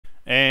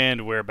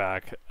And we're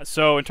back.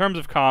 So in terms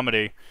of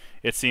comedy,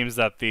 it seems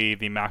that the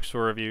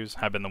Max0r reviews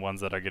have been the ones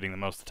that are getting the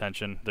most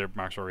attention. They're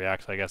Max0r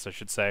reacts, I guess I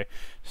should say.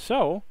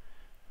 So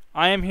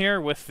I am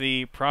here with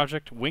the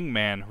Project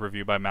Wingman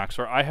review by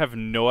Max0r. I have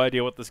no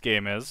idea what this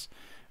game is,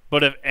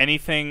 but if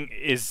anything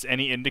is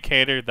any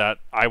indicator that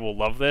I will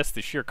love this,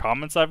 the sheer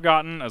comments I've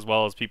gotten, as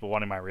well as people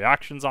wanting my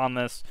reactions on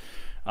this,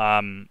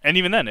 and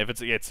even then, if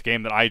it's a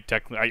game that I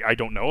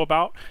don't know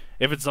about,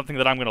 if it's something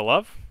that I'm gonna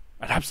love,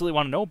 I'd absolutely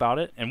want to know about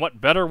it. And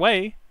what better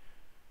way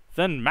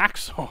than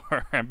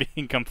Max0r? I'm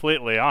being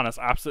completely honest.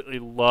 I absolutely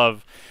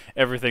love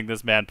everything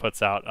this man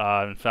puts out.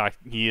 In fact,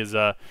 he has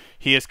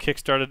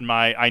kickstarted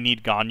my I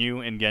Need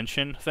Ganyu in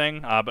Genshin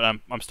thing, but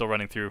I'm still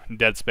running through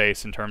Dead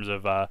Space in terms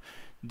of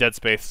Dead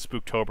Space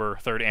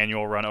Spooktober 3rd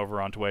annual run over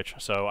on Twitch,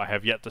 so I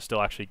have yet to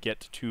still actually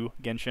get to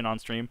Genshin on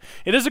stream.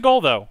 It is a goal,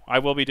 though. I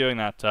will be doing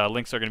that.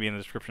 Links are going to be in the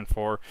description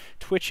for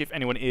Twitch if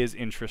anyone is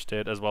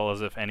interested, as well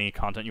as if any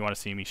content you want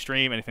to see me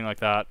stream, anything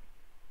like that.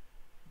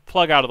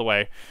 Plug out of the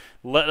way.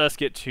 Let us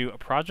get to a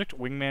Project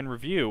Wingman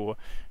review.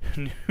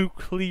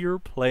 Nuclear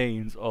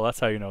planes. Oh, that's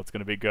how you know it's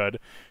going to be good.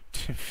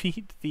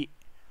 Defeat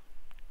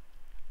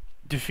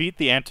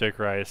the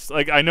Antichrist.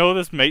 Like, I know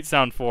this may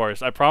sound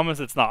forced. I promise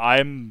it's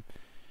not.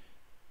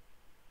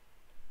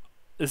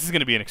 This is going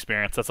to be an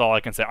experience. That's all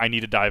I can say. I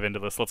need to dive into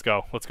this. Let's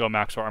go. Let's go,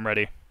 Max0r. I'm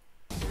ready.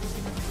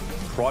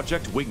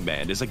 Project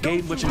Wingman is a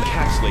game which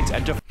encapsulates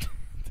and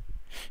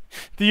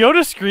the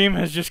Yoda scream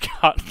has just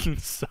gotten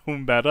so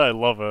meta. I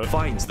love it.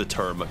 defines the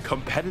term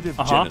competitive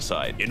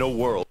genocide in a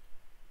world.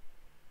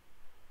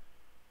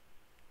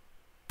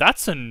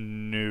 That's a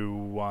new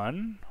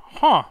one.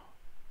 Huh.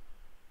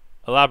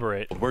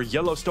 Elaborate. Where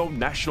Yellowstone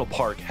National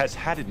Park has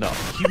had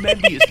enough.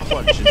 Humanity is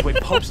plunged into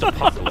a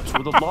post-apocalypse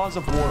where the laws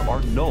of war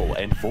are null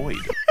and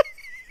void.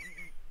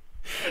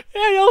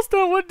 Yeah,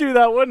 Yellowstone would do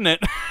that, wouldn't it?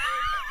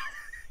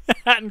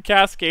 That and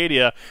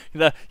Cascadia.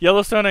 The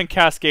Yellowstone and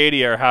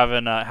Cascadia are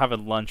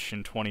having lunch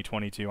in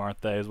 2022,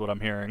 aren't they? Is what I'm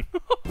hearing.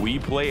 We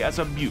play as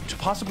a mute,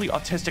 possibly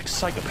autistic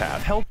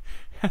psychopath held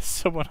As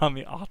someone on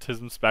the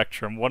autism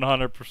spectrum,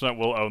 100%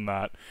 will own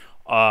that.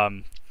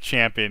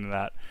 Champion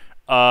that.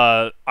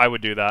 I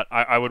would do that.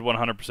 I would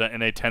 100%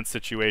 in a tense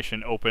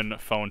situation open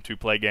phone to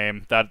play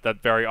game.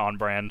 That very on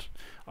brand.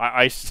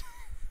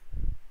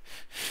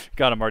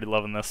 God, I'm already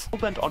loving this.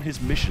 bent on his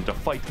mission to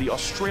fight the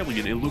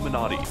Australian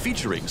Illuminati,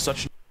 featuring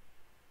such.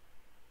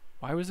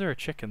 Why was there a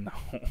chicken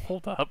though?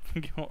 Hold up.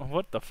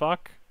 What the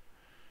fuck?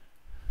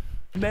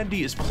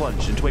 Humanity is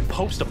plunged into a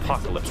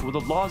post-apocalypse where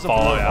the laws of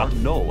war are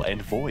null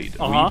and void.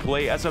 We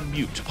play as a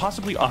mute,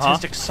 possibly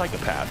autistic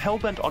psychopath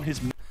hell-bent on his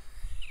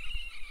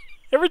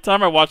Every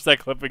time I watch that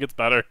clip, it gets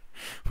better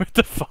with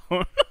the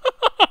phone.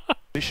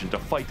 mission to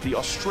fight the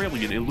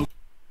Australian Illuminati.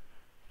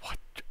 What?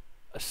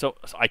 So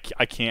I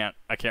can't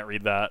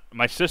read that.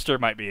 My sister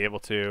might be able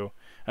to.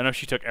 I know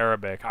she took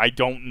Arabic. I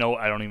don't know.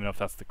 I don't even know if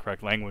that's the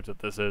correct language that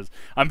this is.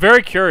 I'm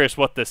very curious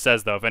what this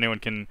says, though. If anyone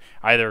can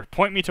either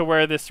point me to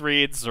where this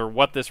reads or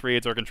what this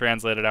reads, or can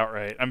translate it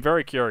outright, I'm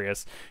very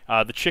curious.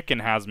 The chicken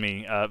has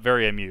me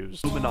very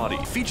amused. Illuminati,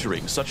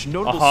 featuring such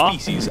notable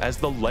species as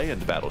the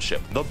land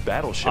battleship, the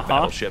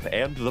battleship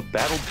and the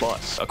battle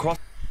bus across.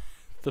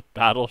 The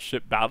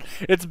battleship battle.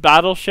 It's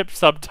battleship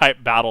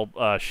subtype battle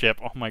ship.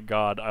 Oh my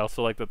god. I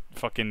also like the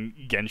fucking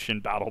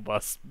Genshin battle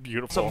bus.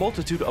 Beautiful. It's a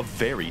multitude of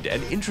varied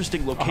and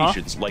interesting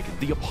locations like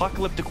the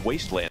apocalyptic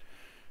wasteland.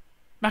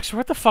 Max,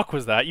 what the fuck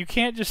was that? You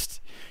can't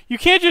just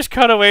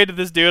cut away to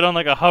this dude on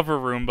like a hover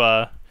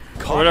Roomba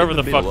or whatever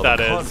the fuck that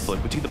is.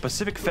 Conflict between the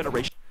Pacific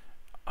Federation.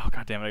 Oh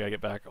god damn it! I gotta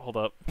get back. Hold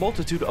up.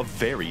 Multitude of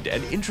varied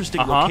and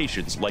interesting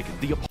locations like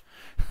the.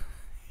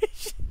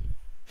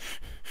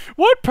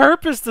 What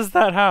purpose does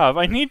that have?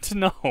 I need to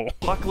know.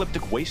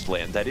 Apocalyptic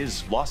wasteland that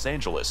is Los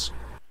Angeles.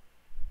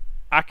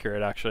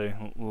 Accurate, actually.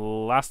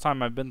 Last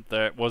time I've been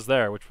there was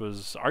there, which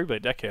was arguably a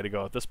decade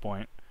ago at this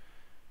point.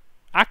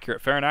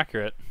 Accurate, fair and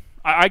accurate.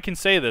 I can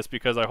say this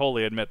because I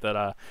wholly admit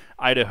that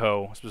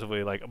Idaho,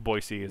 specifically like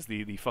Boise, is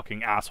the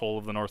fucking asshole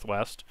of the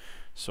Northwest.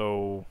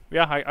 So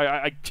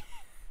yeah,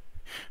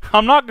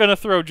 I'm not gonna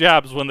throw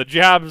jabs when the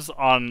jabs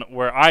on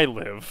where I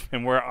live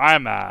and where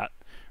I'm at,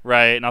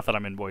 right? Not that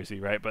I'm in Boise,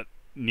 right? But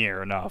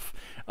near enough.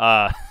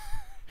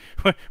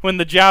 When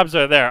the jabs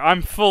are there,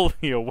 I'm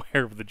fully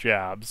aware of the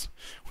jabs.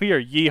 We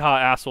are yeehaw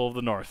asshole of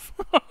the North.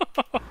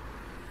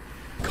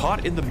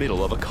 Caught in the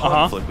middle of a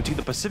conflict between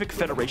the Pacific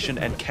Federation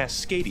and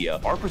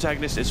Cascadia, our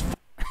protagonist is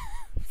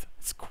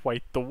It's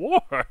quite the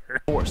war.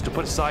 Forced to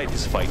put aside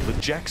his fight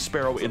with Jack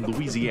Sparrow in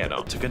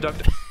Louisiana to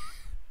conduct.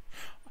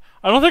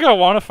 I don't think I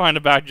want to find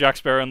a back Jack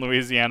Sparrow in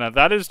Louisiana.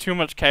 That is too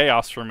much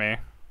chaos for me.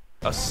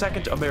 A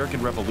second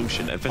American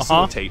Revolution and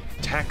facilitate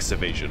tax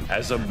evasion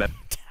as a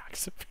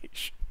tax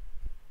evasion.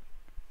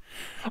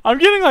 I'm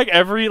getting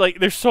like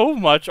there's so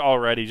much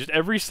already. Just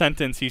every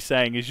sentence he's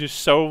saying is just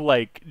so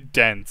like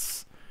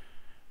dense.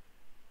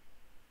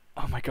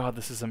 Oh my god,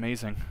 this is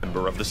amazing.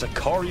 Member of the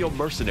Sicario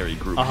mercenary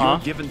group, you're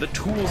given the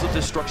tools of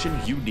destruction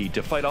you need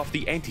to fight off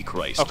the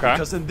Antichrist.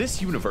 Because in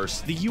this universe,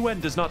 the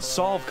UN does not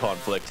solve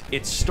conflict,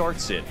 it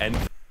starts it, and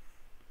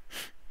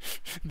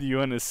the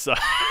UN is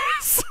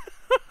this.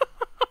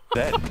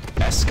 Then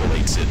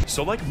escalates it.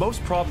 So like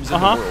most problems in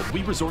the world,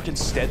 we resort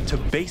instead to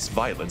base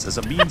violence as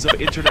a means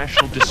of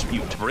international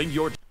dispute. Bring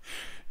your...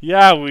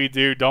 Yeah, we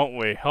do, don't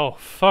we? Oh,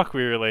 fuck,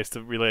 we relate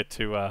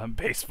to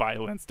base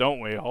violence, don't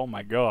we? Oh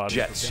my god.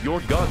 Jets, your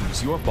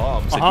guns, your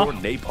bombs, and your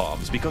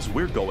napalms, because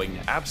we're going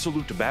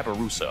absolute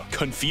Barbarossa.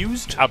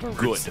 Confused?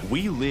 Good.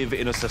 We live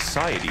in a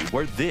society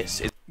where this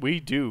is... We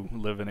do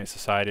live in a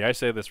society. I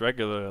say this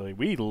regularly.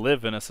 We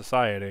live in a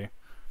society.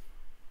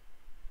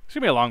 It's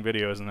gonna be a long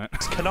video, isn't it?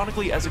 It's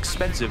canonically as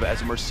expensive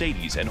as a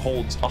Mercedes and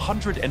holds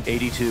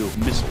 182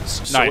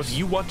 missiles. So Nice. if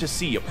you want to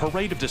see a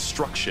parade of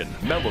destruction,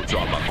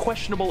 melodrama,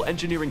 questionable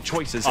engineering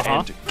choices,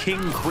 and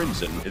King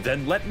Crimson,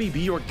 then let me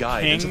be your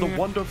guide into the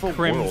wonderful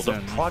world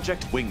of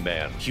Project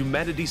Wingman,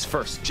 humanity's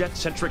first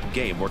jet-centric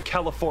game where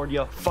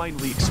California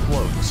finally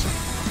explodes.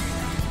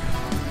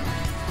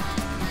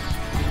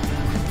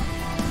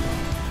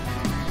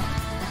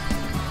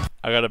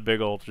 I got a big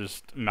old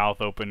just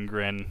mouth open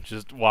grin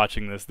just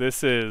watching this.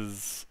 This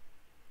is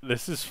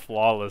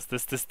flawless.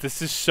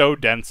 This is so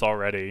dense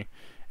already.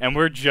 And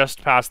we're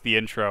just past the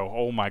intro.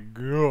 Oh my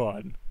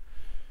god.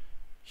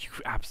 You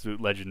absolute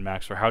legend,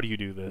 Max0r. How do you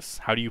do this?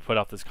 How do you put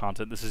out this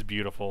content? This is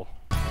beautiful.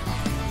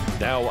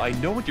 Now, I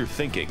know what you're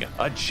thinking.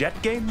 A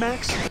jet game,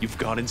 Max? You've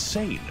gone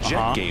insane.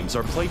 Jet games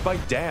are played by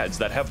dads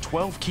that have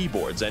 12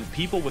 keyboards and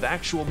people with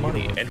actual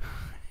money. And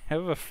I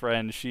have a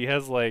friend. She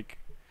has like...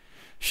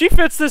 She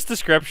fits this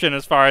description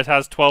as far as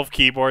has 12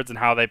 keyboards and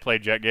how they play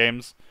jet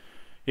games.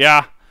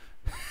 Yeah.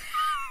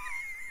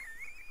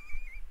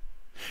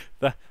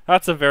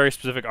 That's a very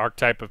specific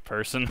archetype of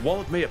person.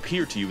 While it may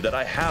appear to you that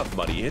I have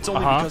money, it's only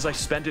because I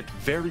spend it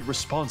very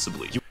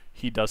responsibly.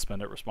 He does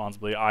spend it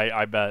responsibly.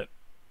 I bet.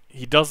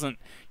 He does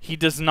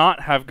not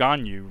have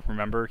Ganyu,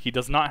 remember? He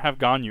does not have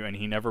Ganyu, and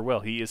he never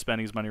will. He is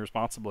spending his money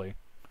responsibly.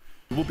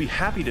 You will be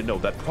happy to know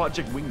that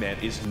Project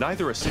Wingman is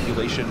neither a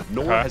simulation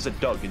nor has it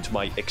dug into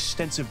my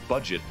extensive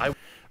budget.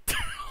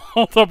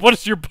 Hold up, what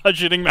is your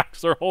budgeting,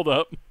 Max0r? Hold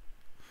up.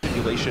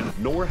 Simulation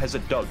nor has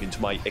it dug into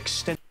my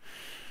extensive...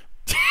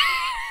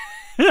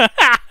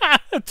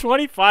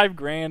 25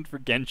 grand for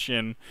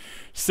Genshin.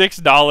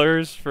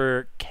 $6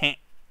 for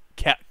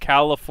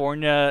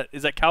California...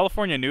 Is that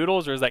California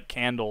noodles or is that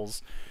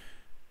candles?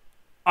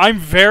 I'm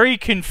very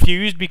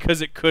confused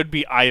because it could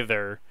be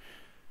either.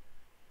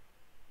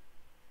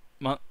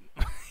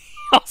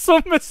 He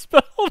also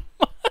misspelled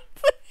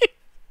monthly.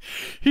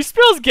 He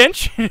spells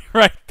Genshin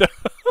right though.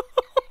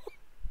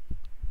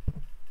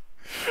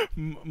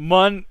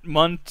 Monthly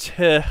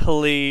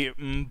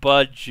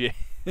budget.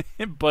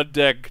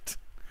 Budget.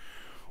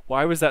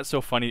 Why was that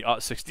so funny?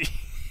 60.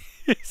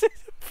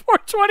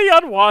 420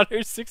 on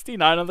water,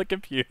 69 on the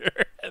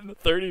computer, and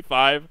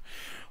 35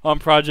 on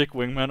Project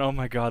Wingman. Oh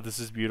my god, this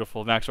is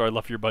beautiful. Max0r, I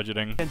love your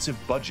budgeting. Extensive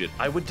budget.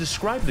 I would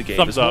describe the game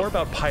as more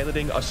about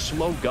piloting a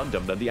slow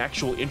Gundam than the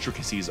actual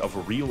intricacies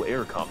of real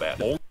air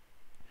combat.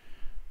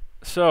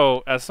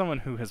 So, as someone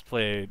who has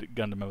played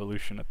Gundam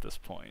Evolution at this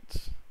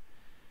point,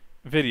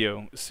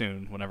 video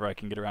soon, whenever I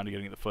can get around to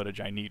getting the footage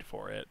I need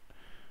for it,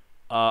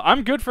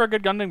 I'm good for a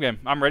good Gundam game.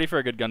 I'm ready for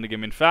a good Gundam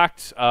game. In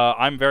fact,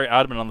 I'm very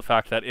adamant on the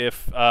fact that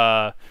if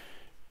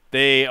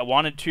they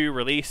wanted to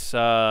release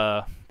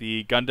the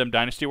Gundam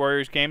Dynasty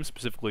Warriors game,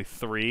 specifically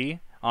 3,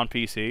 on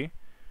PC,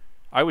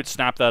 I would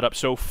snap that up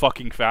so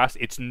fucking fast,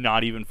 it's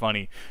not even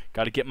funny.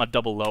 Gotta get my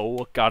double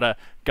O, gotta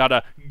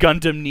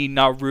Gundam ni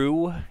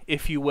Naru,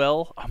 if you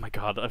will. Oh my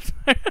god,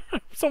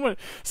 someone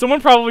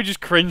probably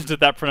just cringed at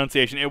that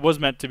pronunciation. It was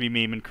meant to be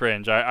meme and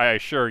cringe, I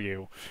assure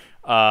you.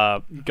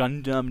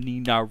 Gundam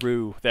ni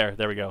Naru. There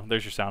we go.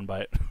 There's your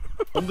soundbite.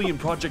 Only in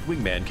Project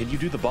Wingman can you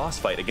do the boss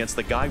fight against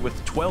the guy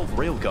with 12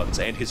 railguns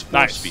and his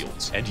force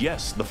fields. And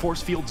yes, the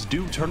force fields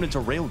do turn into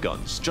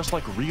railguns, just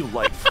like real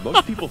life.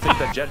 Most people think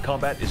that jet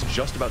combat is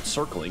just about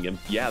circling, and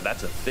yeah,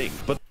 that's a thing.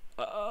 But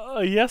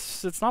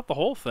yes, it's not the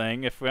whole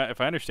thing. If I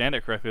understand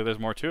it correctly, there's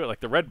more to it.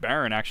 Like the Red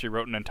Baron actually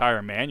wrote an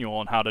entire manual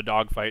on how to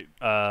dogfight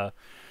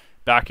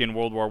back in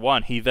World War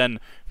I. He then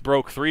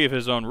broke 3 of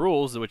his own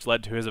rules, which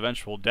led to his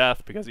eventual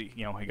death because he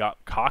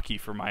got cocky,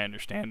 from my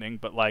understanding.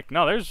 But like,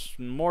 no, there's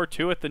more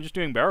to it than just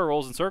doing barrel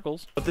rolls in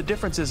circles. But the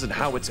difference is in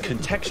how it's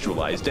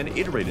contextualized and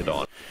iterated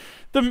on.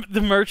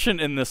 The merchant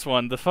in this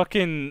one, the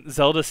fucking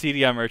Zelda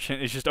CDI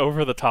merchant, is just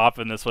over the top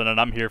in this one, and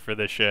I'm here for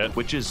this shit.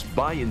 Which is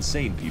by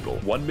insane people.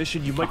 One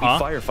mission you might be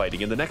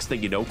firefighting, and the next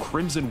thing you know,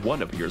 Crimson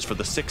 1 appears for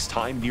the 6th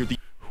time near the...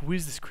 Who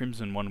is this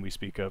Crimson One we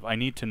speak of? I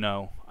need to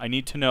know. I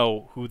need to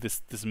know who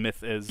this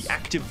myth is. The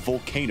active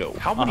volcano.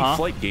 How many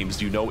flight games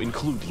do you know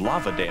include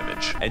lava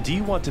damage? And do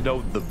you want to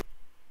know the...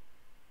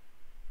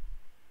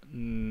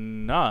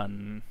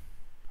 None.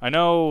 I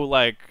know,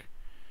 like,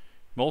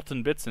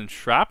 molten bits and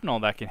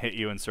shrapnel that can hit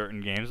you in certain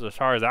games. As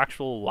far as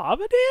actual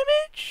lava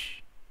damage?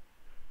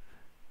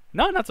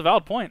 None, that's a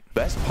valid point.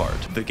 Best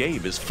part, the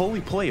game is fully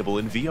playable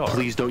in VR.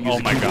 Please don't use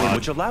a keyboard,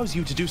 which allows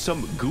you to do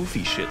some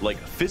goofy shit, like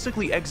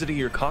physically exiting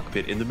your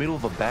cockpit in the middle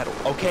of a battle.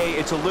 Okay,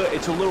 it's a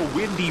little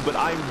windy, but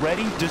I'm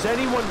ready. Does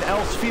anyone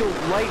else feel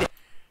light?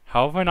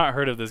 How have I not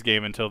heard of this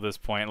game until this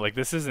point? Like,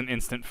 this is an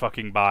instant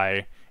fucking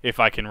buy. if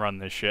I can run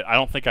this shit. I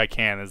don't think I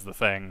can is the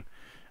thing.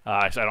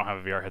 I don't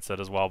have a VR headset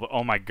as well, but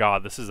oh my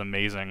god, this is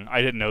amazing.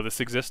 I didn't know this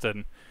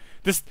existed.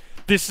 This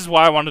is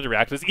why I wanted to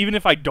react to this. Even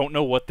if I don't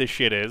know what this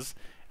shit is,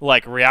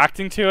 like,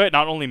 reacting to it,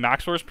 not only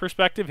Max0r's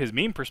perspective, his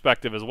meme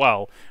perspective as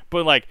well,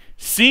 but, like,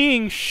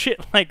 seeing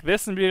shit like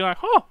this and being like,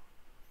 huh,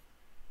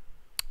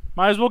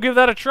 might as well give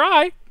that a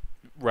try.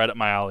 Right up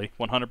my alley,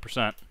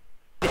 100%.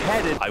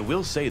 I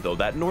will say, though,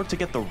 that in order to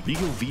get the real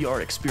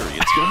VR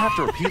experience, you'll have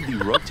to repeatedly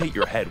rotate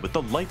your head with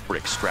the light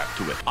brick strapped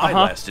to it. I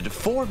lasted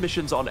 4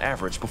 missions on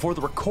average before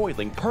the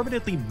recoiling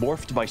permanently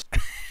morphed my...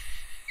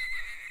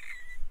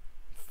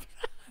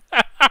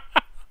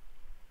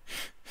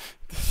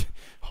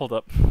 Hold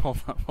up,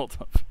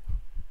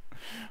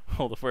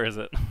 where is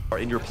it?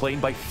 ...in your plane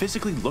by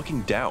physically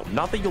looking down.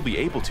 Not that you'll be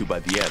able to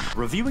by the end.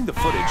 Reviewing the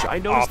footage, I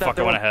noticed that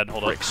there were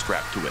bricks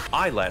strapped to it.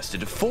 I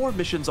lasted 4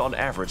 missions on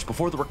average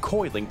before the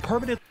recoiling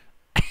permanent...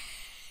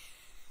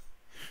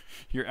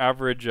 Your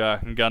average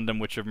Gundam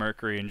Witch of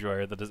Mercury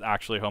enjoyer that is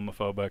actually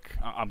homophobic.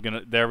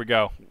 There we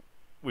go.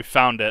 We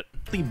found it.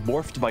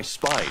 ...morphed my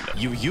spine.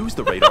 You use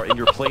the radar in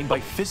your plane by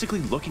physically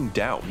looking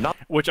down.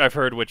 Which I've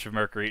heard Witch of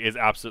Mercury is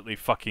absolutely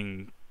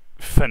fucking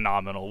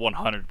phenomenal,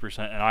 100%,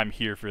 and I'm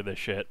here for this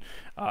shit.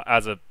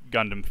 As a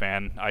Gundam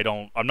fan,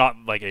 I'm not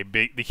like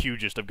the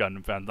hugest of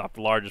Gundam fans, not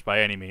the largest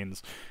by any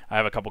means. I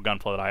have a couple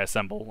Gunpla that I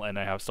assemble, and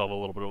I still have a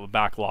little bit of a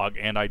backlog,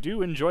 and I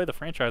do enjoy the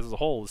franchise as a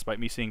whole, despite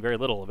me seeing very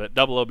little of it.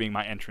 00 being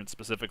my entrance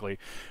specifically,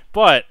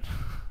 but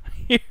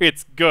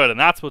it's good, and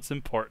that's what's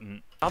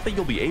important. Not that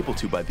you'll be able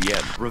to by the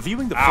end.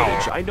 Reviewing the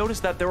footage, I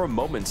noticed that there were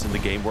moments in the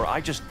game where I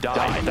just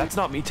died. That's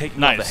not me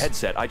taking off the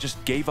headset, I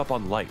just gave up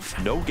on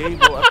life. No game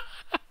will ever...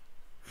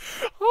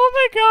 Oh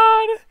my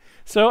god!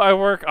 So I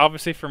work,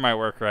 obviously for my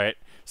work, right?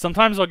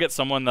 Sometimes I'll get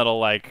someone that'll,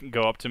 like,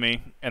 go up to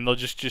me, and they'll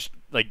just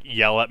like,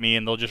 yell at me,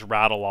 and they'll just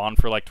rattle on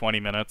for, like, 20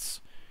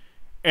 minutes.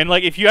 And,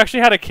 like, if you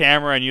actually had a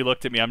camera and you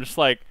looked at me, I'm just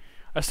like,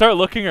 I start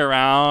looking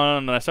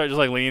around, and I start just,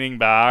 like, leaning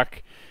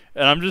back,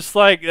 and I'm just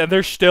like, and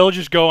they're still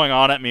just going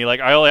on at me. Like,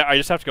 I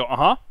just have to go,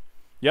 uh-huh,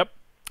 yep,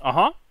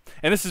 uh-huh.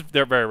 And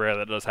they're very rare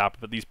that it does happen,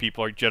 but these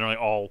people are generally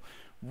all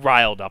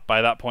riled up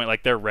by that point,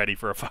 like they're ready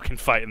for a fucking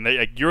fight, and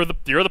you're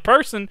the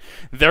person.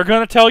 They're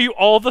gonna tell you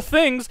all the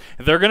things.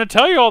 They're gonna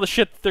tell you all the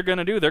shit that they're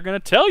gonna do. They're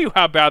gonna tell you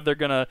how bad they're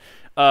gonna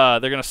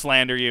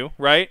slander you,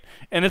 right?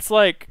 And it's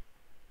like,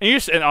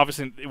 and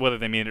obviously whether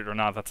they mean it or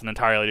not, that's an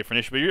entirely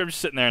different issue. But you're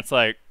just sitting there, and it's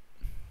like,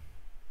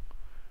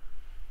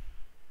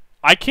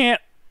 I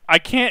can't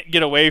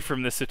get away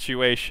from this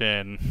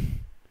situation.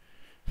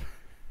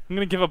 I'm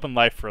gonna give up on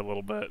life for a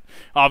little bit.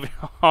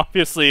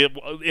 Obviously,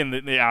 in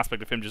the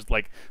aspect of him just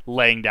like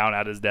laying down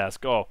at his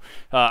desk.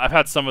 I've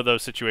had some of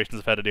those situations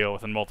I've had to deal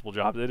with in multiple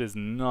jobs. It is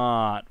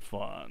not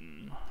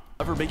fun.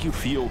 Ever make you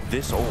feel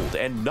this old,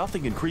 and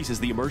nothing increases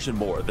the immersion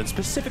more than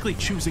specifically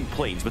choosing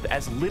planes with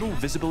as little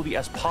visibility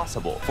as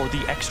possible for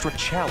the extra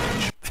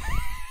challenge.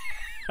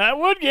 That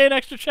would get an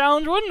extra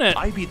challenge, wouldn't it?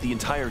 I beat the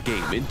entire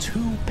game in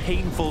 2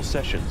 painful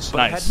sessions,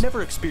 but I had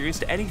never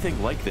experienced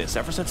anything like this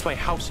ever since my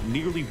house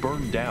nearly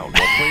burned down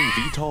while playing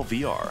VTOL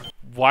VR.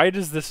 Why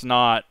does this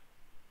not...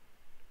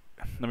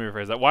 Let me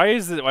rephrase that. Why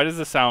does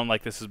this sound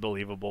like this is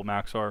believable,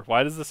 Max0r?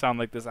 Why does this sound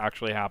like this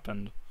actually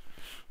happened?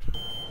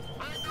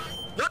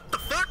 What the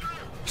fuck?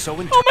 So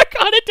in oh my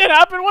god, it did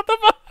happen! What the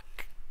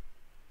fuck?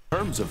 In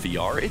terms of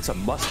VR, it's a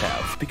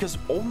must-have, because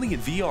only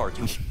in VR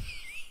can...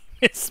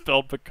 It's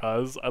spelled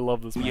because. I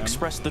love this, man. We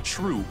express the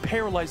true,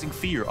 paralyzing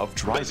fear of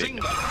driving.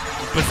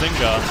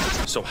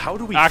 Bazinga. So how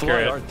do we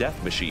fly our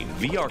death machine?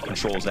 VR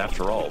controls,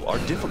 after all, are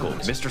difficult.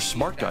 Mr.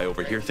 Smart Guy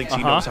over here thinks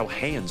he knows how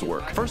hands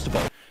work. First of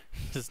all,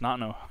 he does not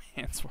know how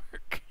hands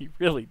work. He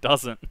really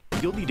doesn't.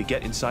 You'll need to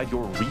get inside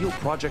your real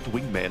Project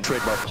Wingman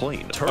trademark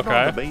plane. Turn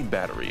on the main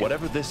battery.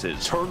 Whatever this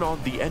is, turn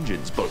on the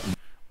engines button.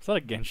 Is that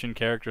a Genshin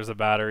character as a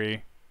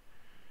battery?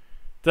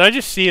 Did I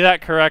just see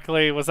that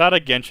correctly? Was that a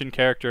Genshin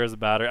character as a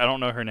battery? I don't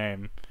know her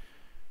name.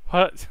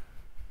 What?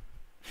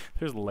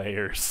 There's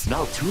layers.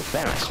 Now to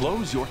that,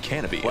 close your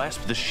canopy.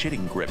 Clasp the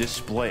shitting grip.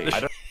 Display.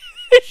 The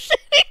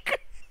shitting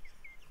grip.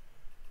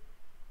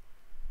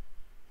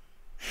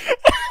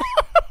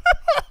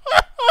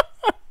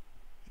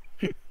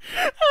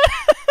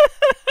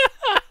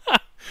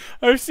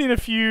 I've seen a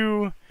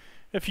few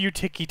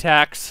ticky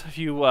tacks, a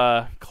few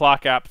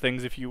clock app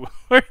things, if you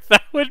where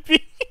that would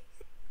be.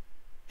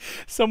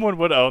 Someone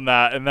would own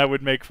that, and that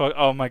would make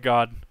oh my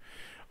god.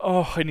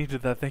 Oh, I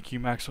needed that. Thank you,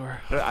 Max0r.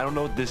 I don't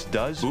know what this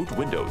does. Boot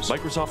Windows.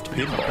 Microsoft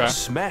Pinball.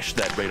 Smash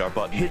that radar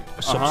button. Hit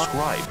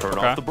subscribe. Turn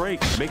off the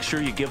brakes. Make sure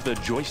you give the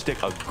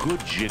joystick a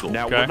good jiggle.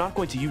 Now, we're not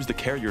going to use the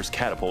carrier's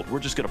catapult. We're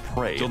just going to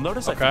pray. You'll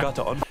notice I forgot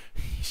to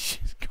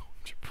She's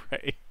going to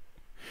pray.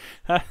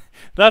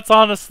 That's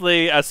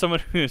honestly, as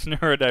someone who's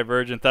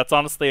neurodivergent, that's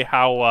honestly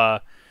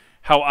how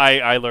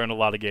I learn a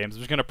lot of games. I'm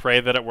just going to pray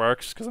that it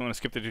works, because I'm going to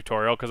skip the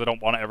tutorial, because I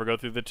don't want to ever go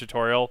through the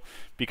tutorial,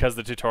 because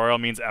the tutorial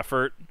means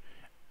effort.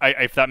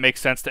 If that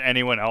makes sense to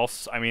anyone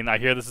else. I mean, I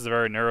hear this is a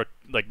very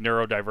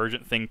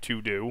neurodivergent thing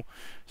to do.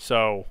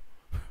 So,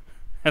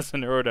 as a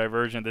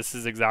neurodivergent, this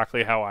is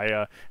exactly how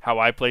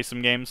I play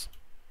some games.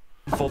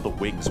 Fold the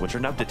wings, which are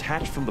now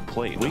detached from the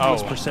plane.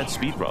 Wingless percent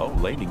speed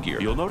landing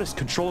gear. You'll notice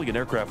controlling an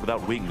aircraft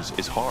without wings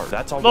is hard.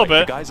 That's all right.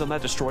 The guys on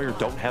that destroyer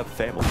don't have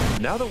family.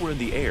 Now that we're in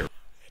the air.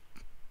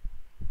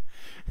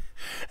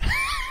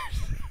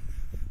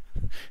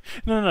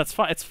 No, it's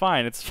fine. It's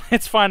fine.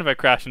 It's fine if I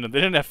crash into them. They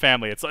didn't have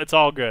family. It's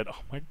all good. Oh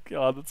my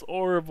god, that's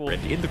horrible.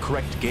 And in the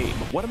correct game,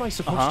 what am I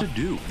supposed to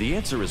do? The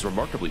answer is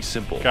remarkably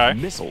simple.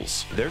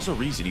 Missiles. There's a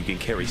reason you can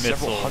carry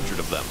several hundred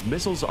of them.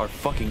 Missiles are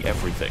fucking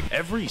everything.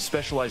 Every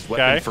specialized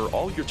weapon for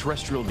all your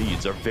terrestrial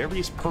needs are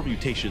various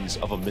permutations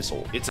of a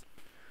missile.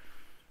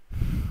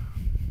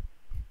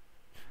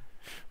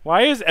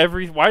 Why does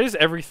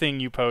everything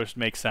you post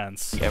make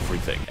sense?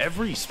 Everything.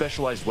 Every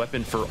specialized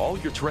weapon for all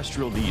your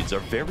terrestrial needs are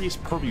various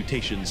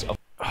permutations of...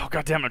 Oh,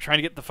 goddamn, I'm trying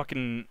to get the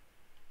fucking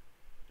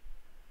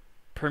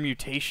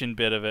permutation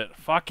bit of it.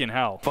 Fucking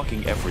hell.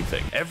 Fucking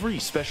everything. Every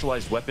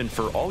specialized weapon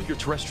for all your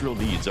terrestrial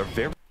needs are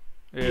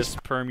various...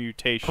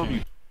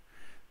 permutation.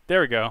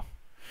 There we go.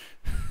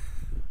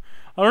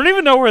 I don't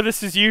even know where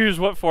this is used,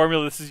 what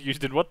formula this is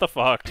used in, what the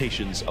fuck.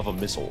 Permutations of a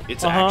missile.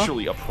 It's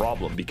actually a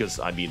problem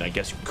because, I mean, I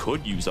guess you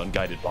could use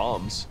unguided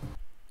bombs.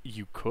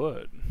 You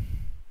could.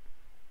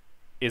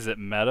 Is it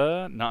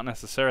meta? Not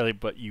necessarily,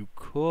 but you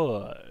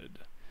could.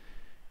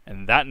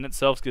 And that in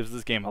itself gives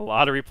this game a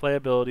lot of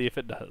replayability if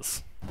it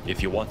does.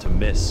 If you want to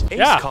miss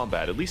ace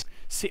combat, at least...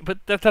 See, but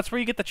that's where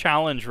you get the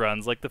challenge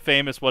runs, like the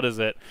famous, what is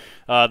it?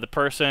 The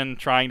person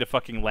trying to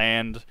fucking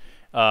land...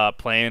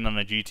 playing on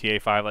a GTA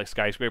 5 like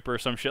skyscraper or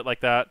some shit like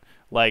that.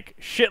 Like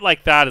shit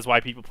like that is why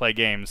people play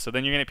games. So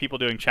then you're gonna get people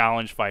doing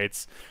challenge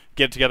fights,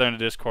 get together in a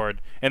Discord,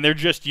 and they're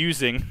just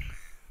using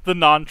the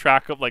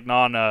non-target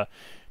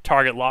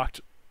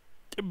locked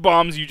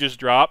bombs you just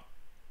drop.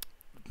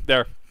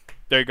 There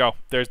you go.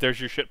 There's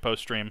your shitpost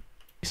stream.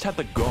 Just had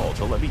the gall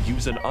to let me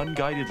use an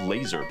unguided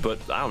laser,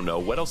 but I don't know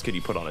what else can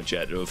you put on a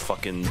jet? A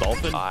fucking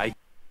dolphin?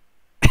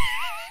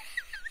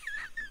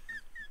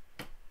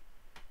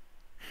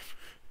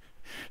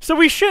 So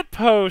we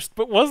shitpost,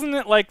 but wasn't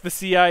it like the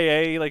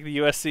CIA, like the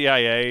US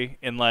CIA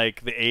in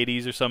like the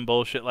 80s or some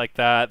bullshit like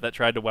that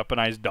tried to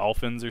weaponize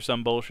dolphins or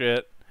some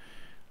bullshit?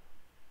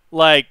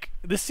 Like,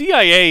 the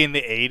CIA in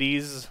the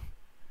 80s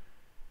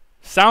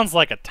sounds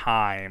like a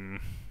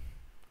time.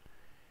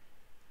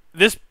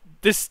 The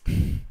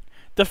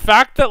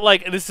fact that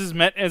like this is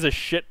meant as a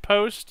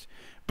shitpost,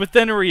 but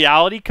then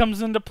reality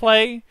comes into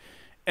play,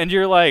 and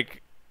you're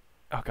like,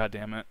 oh god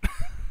damn it.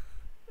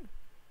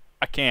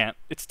 I can't.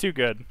 It's too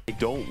good. I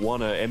don't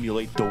want to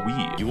emulate the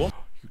Wii. You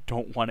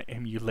don't want to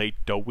emulate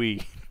the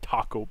Wii.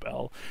 Taco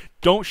Bell.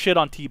 Don't shit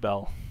on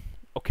T-Bell.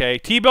 Okay?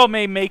 T-Bell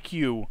may make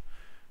you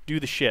do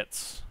the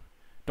shits.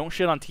 Don't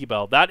shit on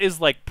T-Bell. That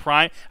is like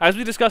prime... As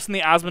we discussed in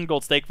the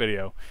Asmongold steak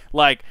video,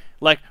 like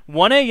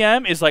 1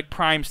 a.m. is like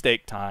prime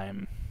steak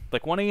time.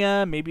 Like 1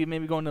 a.m., maybe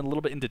going a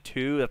little bit into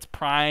 2. That's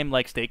prime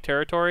like steak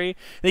territory.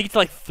 Then you get to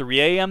like 3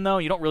 a.m. though.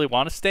 You don't really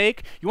want a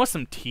steak. You want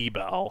some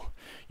T-Bell.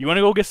 You want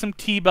to go get some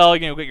T-Bell. You're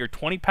going to go get your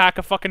 20-pack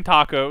of fucking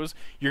tacos.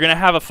 You're going to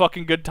have a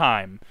fucking good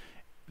time.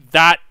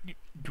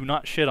 Do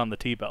not shit on the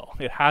T-Bell.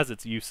 It has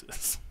its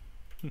uses.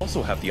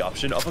 Also have the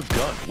option of a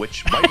gun,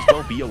 which might as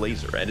well be a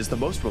laser, and is the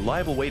most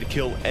reliable way to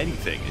kill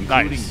anything,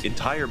 including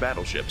entire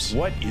battleships.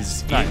 What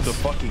is in the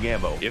fucking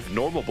ammo? If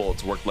normal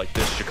bullets worked like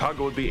this,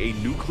 Chicago would be a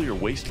nuclear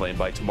wasteland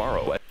by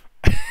tomorrow.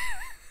 I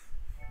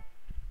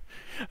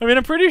mean,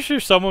 I'm pretty sure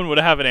someone would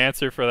have an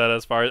answer for that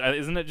as far as...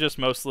 Isn't it just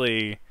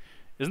mostly...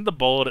 Isn't the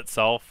bullet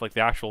itself, like the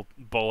actual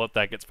bullet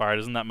that gets fired,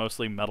 isn't that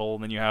mostly metal?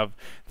 And then you have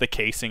the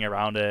casing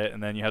around it,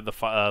 and then you have the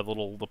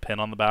the pin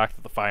on the back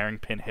that the firing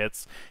pin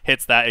hits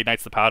that,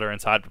 ignites the powder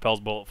inside, propels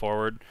bullet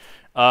forward.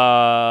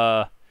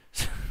 I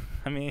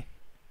mean,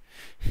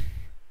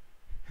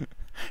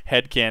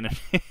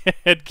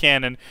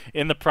 headcanon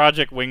in the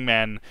Project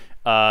Wingman,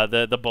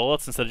 the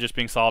bullets, instead of just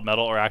being solid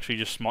metal, are actually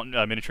just small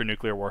miniature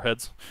nuclear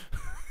warheads.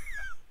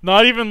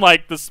 Not even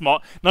like the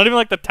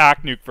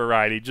tac nuke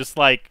variety, just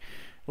like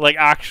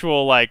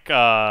actual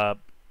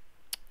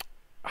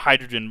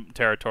hydrogen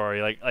territory,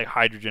 like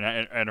hydrogen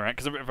entering.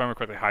 Because if I remember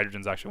correctly,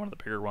 hydrogen's actually one of the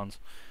bigger ones.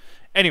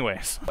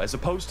 Anyways, as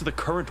opposed to the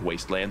current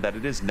wasteland that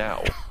it is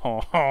now.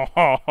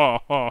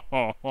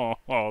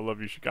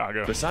 Love you,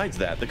 Chicago. Besides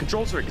that, the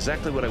controls are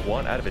exactly what I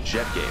want out of a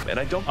jet game, and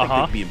I don't think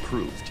they'd be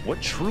improved.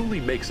 What truly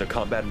makes a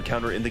combat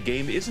encounter in the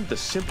game isn't the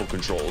simple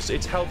controls,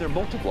 it's how they're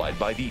multiplied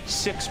by the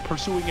 6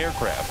 pursuing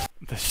aircraft.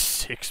 The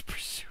 6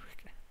 pursuing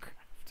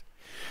aircraft.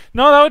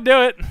 No, that would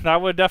do it.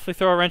 That would definitely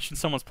throw a wrench in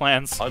someone's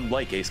plans.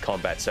 Unlike Ace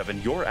Combat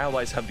 7, your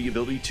allies have the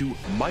ability to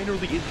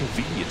minorly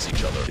inconvenience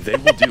each other. They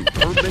will do,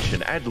 per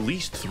mission, at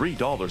least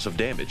 $3 of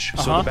damage.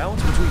 So the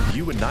balance between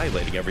you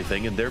annihilating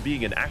everything and there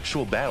being an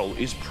actual battle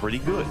is pretty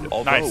good.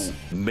 Although,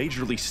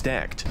 majorly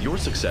stacked. Your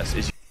success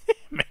is...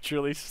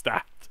 majorly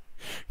stacked.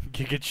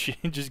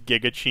 Just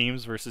Giga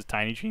Cheems versus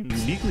Tiny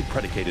Cheems. Uniquely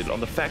predicated on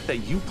the fact that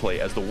you play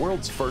as the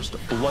world's first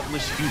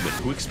bloodless human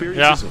who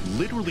experiences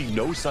literally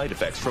no side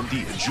effects from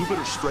the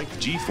Jupiter strength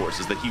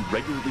G-forces that he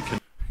regularly can.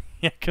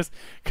 Yeah,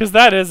 because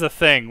that is a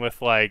thing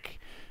with like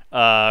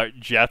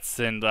jets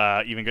and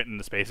even getting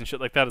into space and shit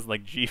like that is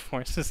like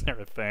G-forces are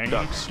a thing.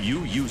 Ducks,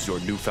 you use your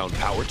newfound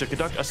power to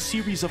conduct a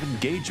series of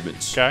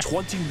engagements.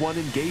 21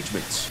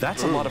 engagements.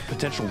 That's a lot of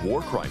potential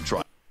war crime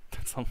trials.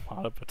 That's a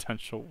lot of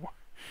potential war.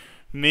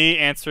 Me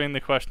answering the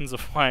questions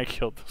of why I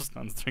killed those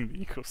nuns during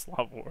the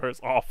Yugoslav War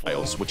is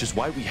awful. Which is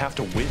why we have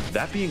to win.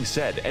 That being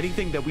said,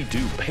 anything that we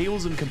do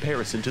pales in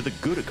comparison to the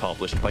good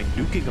accomplished by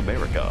nuking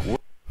America.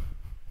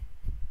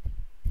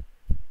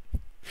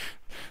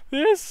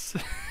 This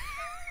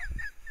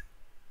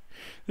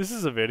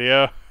is a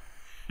video.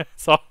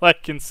 That's all I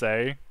can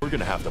say. We're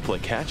gonna have to play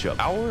catch-up.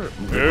 Our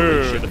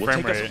liberation will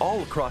take us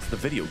all across the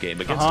video game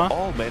against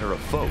all manner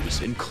of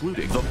foes,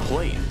 including the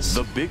planes,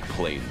 the big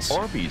planes,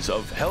 armies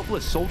of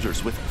helpless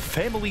soldiers with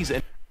families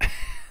and...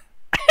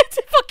 It's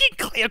fucking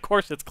Klee. Of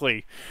course it's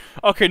Klee.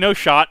 Okay, no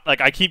shot.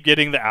 Like, I keep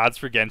getting the ads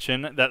for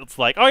Genshin that's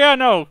like, oh yeah,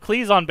 no,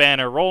 Klee's on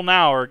banner, roll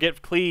now, or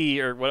get Klee,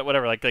 or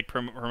whatever, like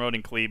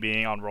promoting Klee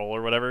being on roll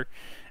or whatever.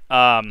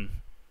 And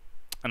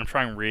I'm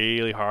trying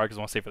really hard because I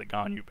want to stay for the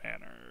Ganyu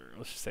banner.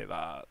 Let's just say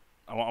that.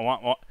 I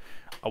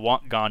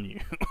want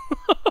Ganyu.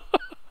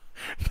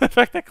 The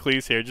fact that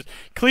Klee's here,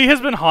 Klee has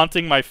been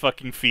haunting my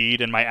fucking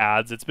feed and my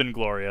ads. It's been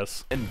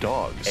glorious. And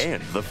dogs.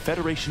 And the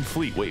Federation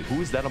fleet. Wait,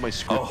 who is that on my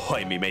screen? Oh,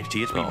 hi, me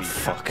matey. It's me. Oh,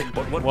 fuck.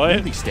 But what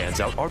really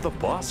stands out are the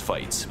boss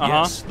fights.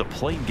 Yes, the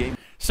playing game.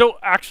 So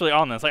actually,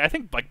 on this, like, I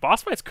think like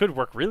boss fights could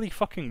work really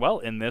fucking well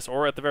in this,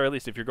 or at the very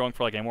least, if you're going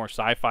for like a more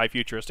sci-fi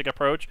futuristic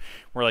approach,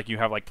 where like you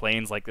have like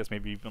planes like this,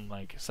 maybe even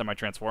like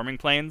semi-transforming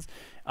planes,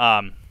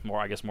 I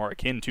guess more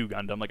akin to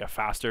Gundam, like a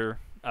faster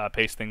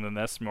paced thing than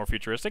this, more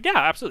futuristic. Yeah,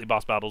 absolutely,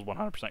 boss battles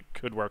 100%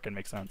 could work and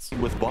make sense.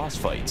 With boss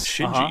fights,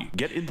 Shinji,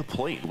 get in the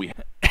plane.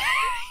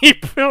 He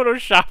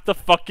photoshopped the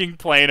fucking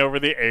plane over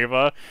the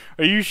Ava.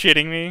 Are you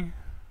shitting me?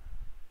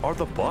 Are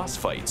the boss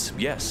fights?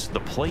 Yes,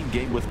 the plane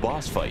game with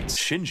boss fights.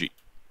 Shinji.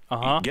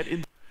 Get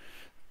in.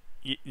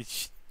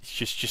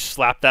 Just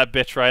slapped that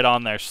bitch right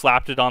on there.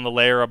 Slapped it on the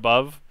layer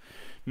above.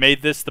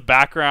 Made this the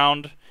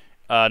background.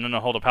 No,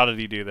 hold up. How did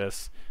he do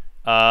this?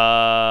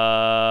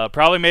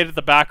 Probably made it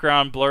the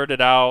background, blurred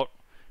it out,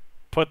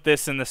 put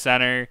this in the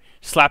center,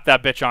 slap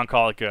that bitch on,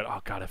 call it good.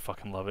 Oh god, I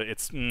fucking love it.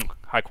 It's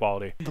high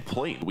quality. The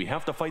plane, we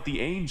have to fight the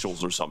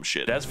angels or some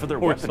shit. As for their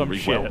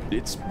weaponry, well,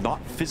 it's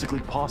not physically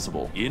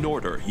possible. In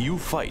order, you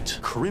fight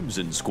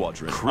Crimson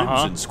Squadron,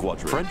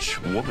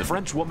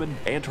 French woman,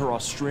 and her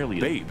Australian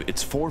babe.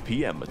 It's 4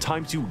 p.m.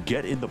 Time to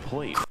get in the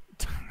plane.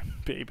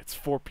 Babe, it's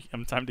 4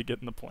 p.m. Time to get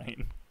in the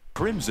plane.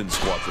 Crimson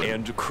Squadron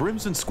and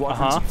Crimson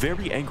Squadron's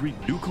very angry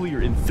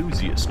nuclear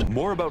enthusiast.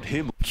 More about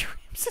him.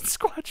 Crimson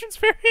Squadron's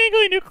very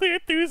angry nuclear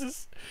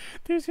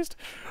enthusiast.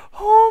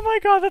 Oh my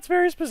god, that's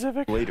very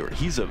specific. Later,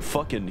 he's a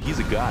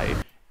guy.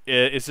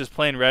 Is his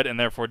plane red, and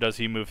therefore does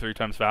he move 3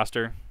 times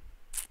faster?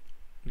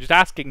 I'm just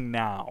asking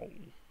now.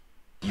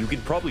 You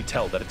can probably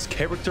tell that it's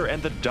character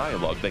and the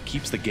dialogue that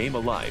keeps the game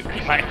alive.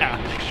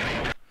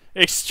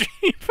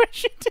 Extreme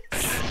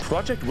prejudice.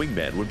 Project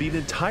Wingman would be an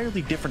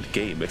entirely different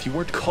game if you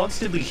weren't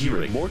constantly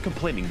hearing more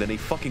complaining than a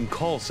fucking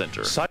call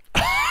center.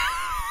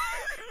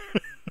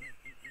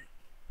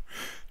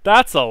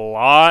 That's a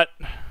lot.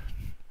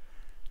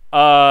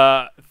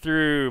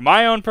 Through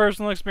my own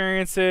personal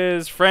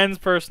experiences, friends'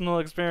 personal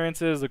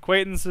experiences,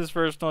 acquaintances'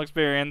 personal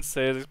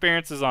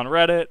experiences on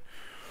Reddit.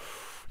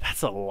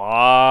 That's a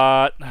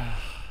lot.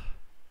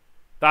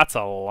 That's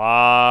a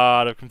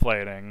lot of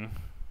complaining.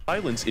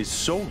 Silence is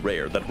so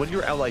rare that when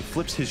your ally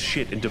flips his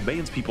shit and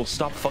demands people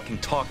stop fucking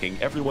talking,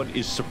 everyone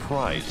is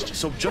surprised.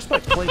 So just by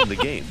playing the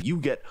game, you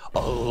get a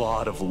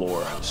lot of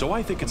lore. So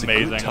I think it's a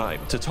good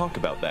time to talk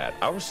about that.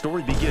 Our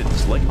story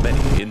begins, like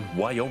many, in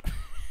Wyoming.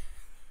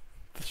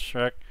 The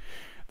Shrek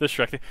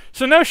thing.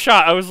 So no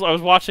shot. I was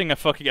watching a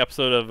fucking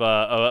episode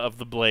of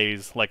the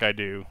Blaze, like I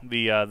do,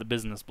 the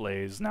Business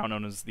Blaze, now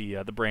known as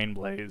the Brain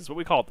Blaze. But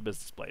we call it the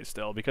Business Blaze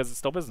still because it's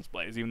still Business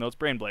Blaze, even though it's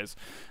Brain Blaze.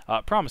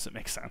 Promise it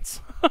makes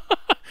sense.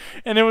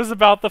 And it was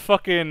about the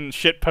fucking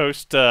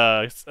shitpost.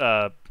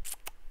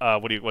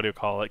 What do you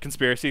call it?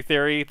 Conspiracy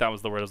theory. That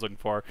was the word I was looking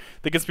for.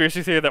 The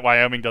conspiracy theory that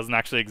Wyoming doesn't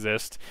actually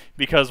exist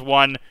because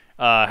one.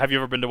 Have you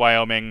ever been to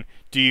Wyoming?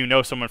 Do you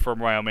know someone from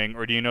Wyoming,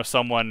 or do you know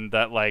someone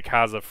that like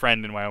has a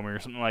friend in Wyoming or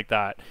something like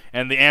that?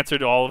 And the answer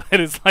to all of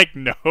it is like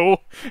no.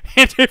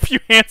 And if you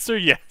answer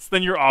yes,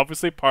 then you're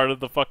obviously part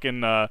of the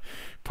fucking what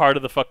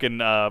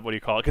do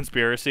you call it?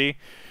 Conspiracy.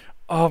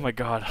 Oh my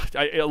god,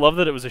 I love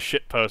that it was a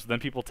shit post. Then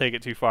people take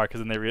it too far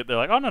because then they're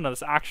like, oh no,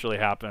 this actually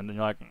happened, and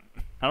you're like,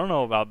 I don't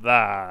know about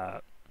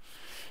that.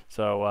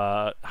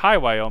 So hi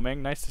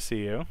Wyoming, nice to see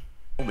you.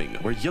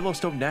 Where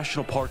Yellowstone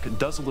National Park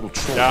does a little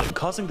trolling,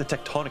 causing the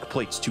tectonic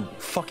plates to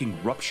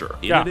fucking rupture.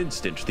 In an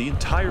instant, the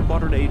entire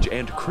modern age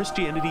and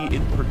Christianity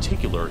in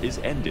particular is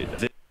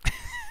ended.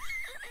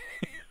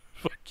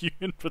 Fuck you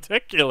in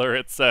particular,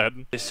 it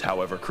said. This,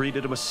 however,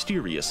 created a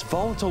mysterious,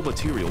 volatile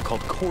material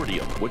called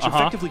cordium, which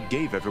effectively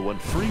gave everyone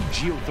free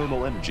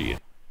geothermal energy.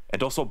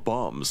 And also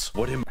bombs.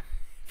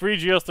 Free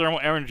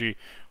geothermal energy.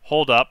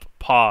 Hold up,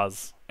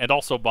 pause. and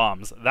also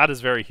bombs. That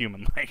is very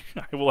human-like,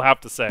 I will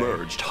have to say.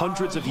 Merged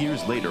hundreds of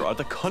years later are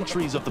the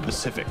countries of the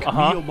Pacific,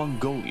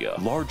 Neo-Mongolia,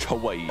 large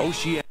Hawaii,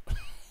 Oceania.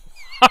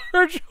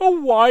 Large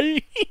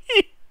Hawaii?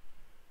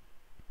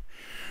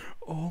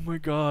 Oh my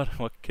god,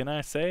 what can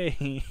I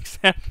say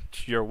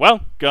except you're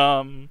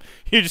welcome.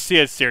 You just see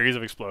a series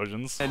of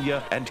explosions. And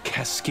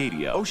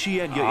Cascadia.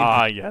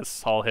 Oceania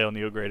yes, all hail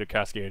Neograde of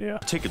Cascadia. In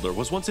particular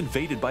was once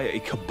invaded by a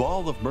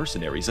cabal of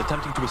mercenaries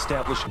attempting to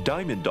establish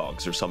diamond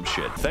dogs or some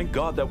shit. Thank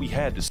god that we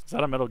had Is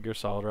that a Metal Gear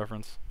Solid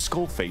reference?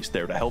 Skullface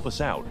there to help us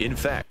out. In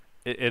fact,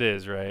 it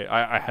is, right?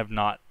 I have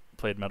not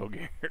played Metal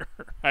Gear.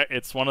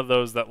 It's one of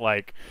those that,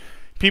 like,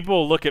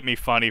 people look at me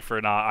funny for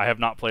I have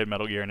not played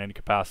Metal Gear in any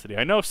capacity.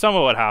 I know some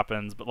of what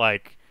happens, but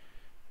like,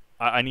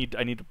 I need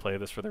to play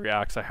this for the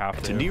reacts. I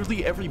have to.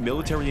 Nearly every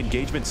military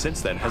engagement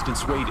since then has been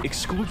swayed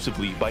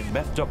exclusively by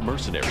methed up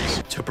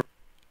mercenaries.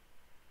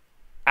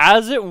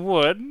 As it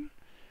would,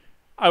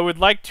 I would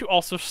like to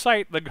also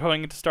cite the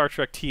going into Star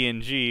Trek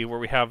TNG, where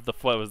we have the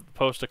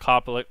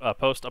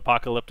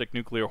post-apocalyptic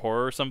nuclear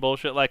horror or some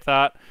bullshit like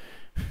that.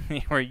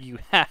 Where you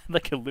had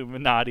like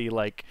Illuminati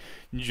like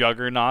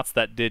juggernauts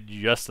that did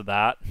just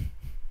that.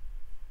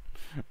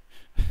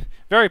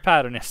 Very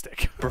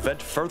patternistic.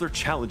 Prevent further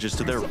challenges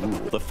to their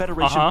rule, the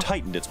Federation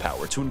tightened its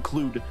power to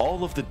include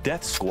all of the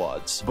death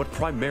squads. But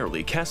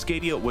primarily,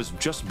 Cascadia was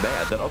just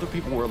mad that other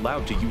people were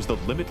allowed to use the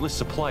limitless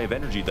supply of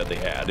energy that they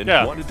had and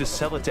wanted to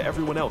sell it to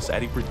everyone else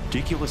at a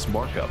ridiculous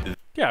markup.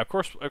 Yeah, of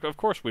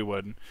course we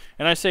would.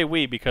 And I say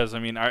we because I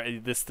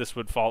mean this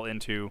would fall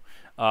into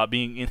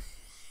being in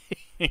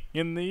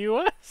in the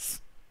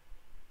U.S.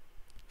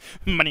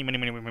 Money, money,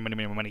 money, money, money,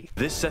 money, money.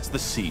 This sets the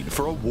scene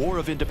for a war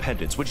of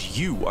independence, which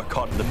you are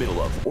caught in the middle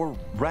of, or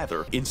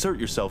rather, insert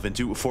yourself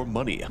into for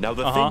money. Now,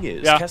 the thing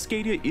is,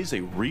 Cascadia is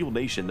a real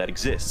nation that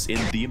exists in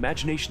the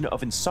imagination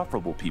of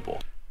insufferable people.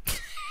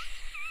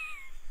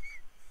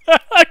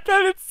 I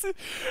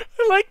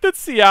like that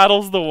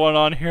Seattle's the one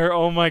on here.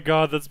 Oh my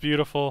god, that's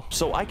beautiful.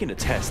 So I can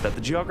attest that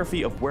the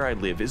geography of where I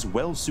live is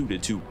well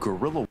suited to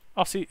guerrilla.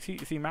 Oh, see,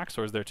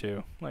 Max0r's there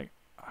too. Like,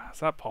 is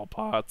that Pol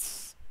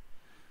Pot's?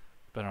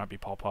 Better not be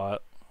Pol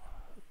Pot.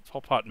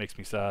 Pol Pot makes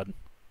me sad.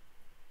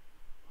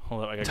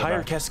 Hold up, I gotta go back. The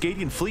entire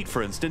Cascadian fleet,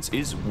 for instance,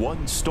 is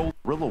one stolen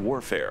guerrilla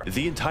warfare.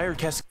 The entire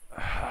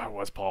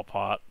was Pol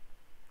Pot.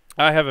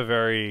 I have a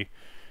very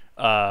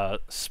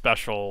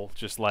special,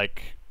 just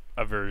like,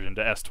 aversion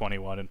to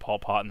S21 and Pol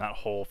Pot and that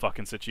whole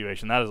fucking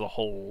situation. That is a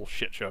whole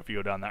shit show if you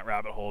go down that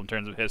rabbit hole in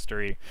terms of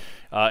history.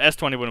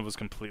 S21 was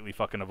completely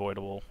fucking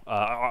avoidable.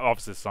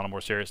 Obviously, this is on a more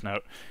serious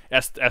note.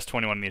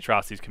 S21 and the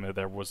atrocities committed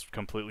there was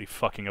completely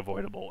fucking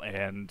avoidable,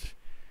 and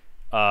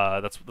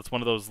that's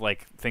one of those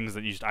like things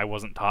that I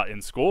wasn't taught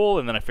in school,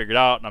 and then I figured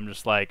out, and I'm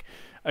just like,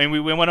 I mean,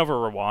 we went over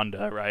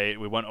Rwanda, right?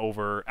 We went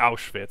over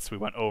Auschwitz, we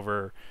went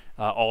over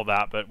all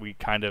that, but we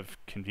kind of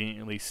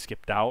conveniently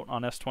skipped out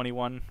on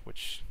S21,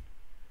 which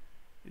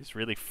is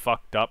really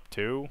fucked up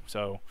too.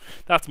 So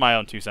that's my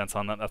own 2 cents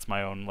on that. That's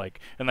my own,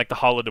 like, and like the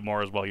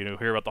Holodomor as well. You know,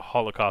 hear about the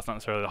Holocaust, not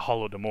necessarily the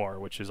Holodomor,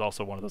 which is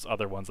also one of those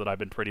other ones that I've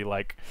been pretty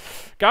like,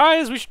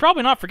 guys, we should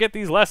probably not forget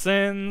these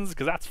lessons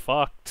because that's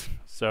fucked.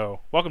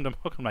 So welcome to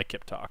my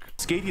Kip Talk.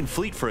 Cascadian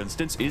fleet, for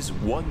instance, is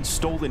one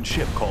stolen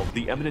ship called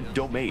the Eminent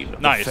Domain.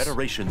 Nice. The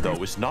Federation,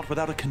 though, is not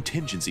without a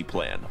contingency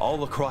plan.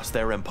 All across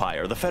their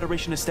empire, the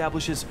Federation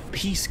establishes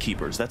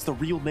peacekeepers. That's the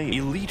real name.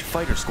 Elite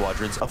fighter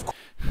squadrons of.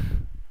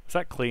 Is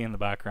that Klee in the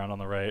background on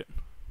the right?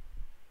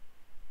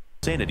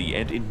 Sanity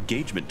and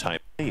engagement time.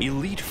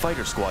 Elite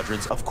fighter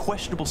squadrons of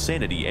questionable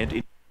sanity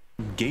and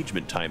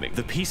engagement timing.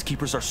 The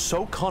peacekeepers are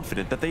so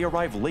confident that they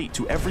arrive late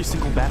to every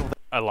single battle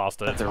I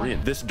lost it. that they're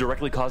in. This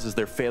directly causes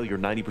their failure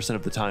 90%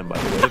 of the time, by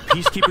the way. The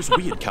peacekeepers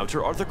we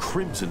encounter are the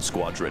Crimson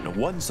Squadron.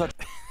 One such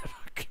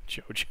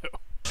Jojo.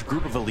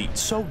 Group of elites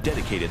so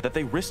dedicated that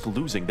they risked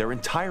losing their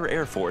entire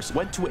air force,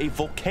 went to a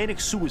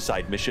volcanic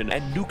suicide mission,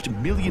 and nuked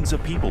millions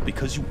of people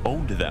because you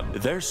owned them.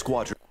 Their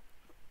squadron,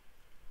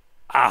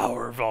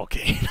 our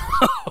volcano,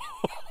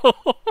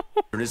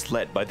 is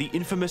led by the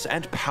infamous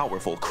and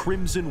powerful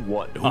Crimson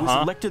One, who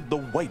was elected the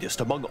whitest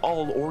among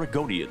all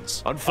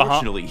Oregonians.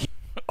 Unfortunately,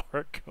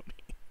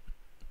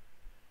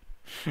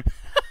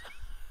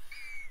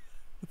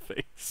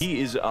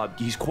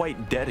 he's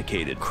quite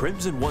dedicated.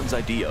 Crimson One's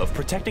idea of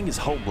protecting his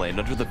homeland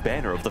under the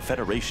banner of the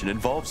Federation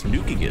involves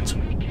nuking it.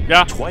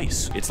 Yeah.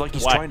 Twice. It's like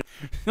he's trying to...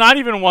 Not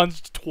even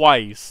once,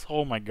 twice.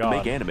 Oh my god.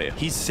 Make anime.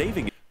 He's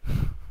saving it.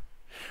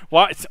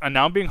 Well,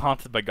 now I'm being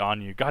haunted by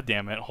Ganyu. God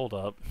damn it. Hold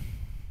up.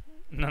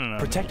 No.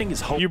 Protecting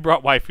his home... You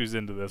brought waifus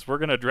into this. We're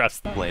gonna address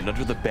that. Land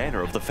under the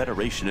banner of the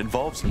Federation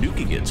involves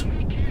nuking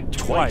it.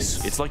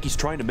 Twice. It's like he's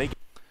trying to make...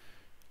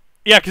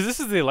 Yeah, because this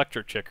is the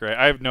electric chick, right?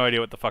 I have no idea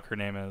what the fuck her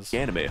name is.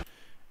 Anime.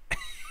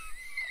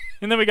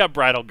 And then we got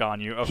Bridal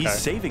Ganyu. Okay. He's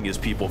saving his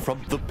people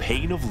from the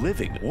pain of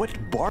living. What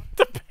bar...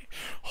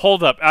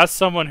 Hold up. As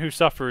someone who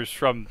suffers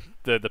from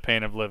the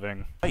pain of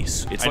living,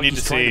 It's like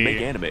he's trying to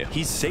make anime.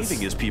 He's saving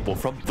his people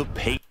from the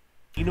pain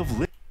of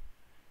living.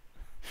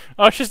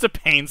 Oh, it's just a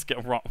pain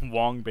scale.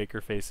 Wong Baker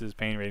faces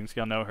pain rating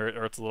scale. No,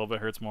 hurts a little bit.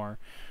 Hurts more.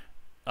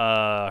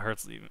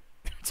 Hurts even.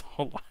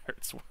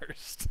 Hurts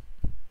worst.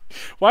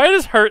 Why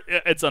does hurt?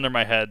 It's under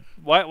my head.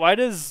 Why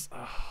does?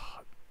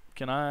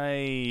 Can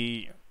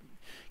I?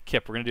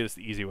 Kip, we're gonna do this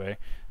the easy way.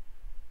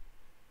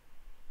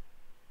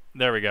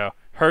 There we go.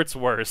 Hurts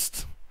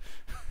worst.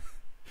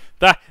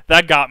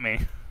 that got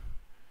me.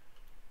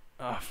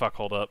 Oh fuck!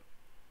 Hold up.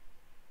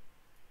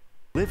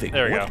 Living.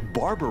 What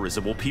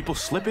barbarism will people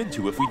slip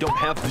into if we don't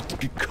have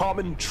the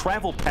common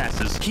travel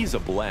passes? He's a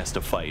blast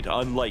to fight,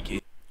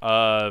 unlike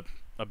a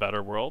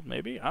better world,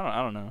 maybe?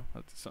 I don't know.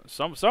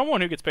 Someone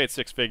who gets paid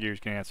 6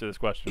 figures can answer this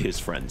question. His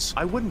friends.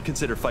 I wouldn't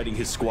consider fighting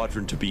his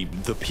squadron to be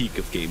the peak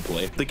of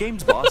gameplay. The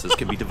game's bosses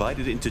can be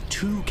divided into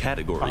 2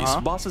 categories.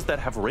 Bosses that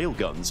have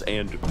railguns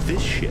and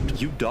this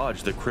shit. You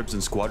dodge the Crimson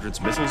Squadron's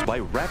missiles by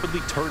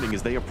rapidly turning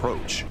as they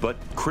approach. But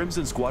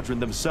Crimson Squadron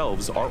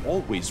themselves are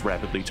always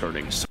rapidly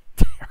turning.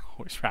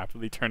 Always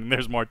rapidly turning.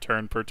 There's more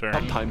turn per turn.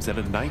 Sometimes at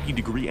a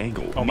 90-degree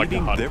angle. Oh my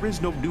god. There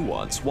is no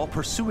nuance. While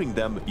pursuing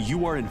them,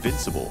 you are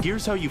invincible.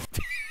 Here's how you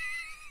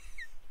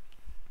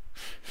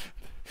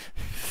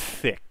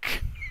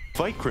thick.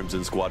 Fight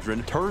Crimson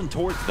Squadron, turn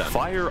towards them,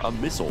 fire a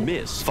missile,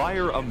 miss,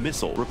 fire a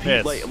missile,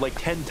 repeat like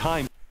 10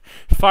 times.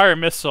 Fire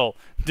missile.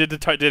 Did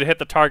it hit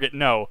the target?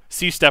 No.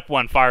 See step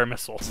 1, fire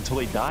missile. Until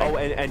they die. Oh,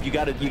 and you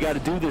gotta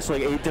do this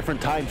like 8 different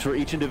times for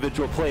each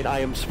individual plane. I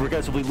am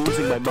progressively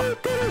losing my mind.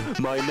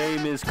 My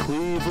name is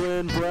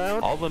Cleveland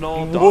Brown. All in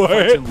all,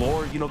 dogfights and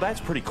lore, you know, that's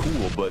pretty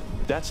cool, but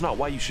that's not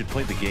why you should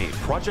play the game.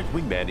 Project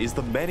Wingman is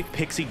the manic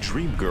pixie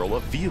dream girl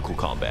of vehicle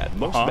combat.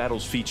 Most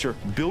battles feature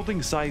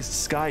building-sized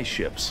sky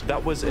ships.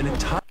 That was an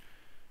entire...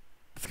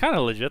 It's kind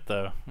of legit,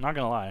 though. I'm not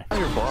gonna lie.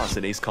 Your boss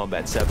in Ace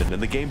Combat 7,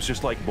 and the game's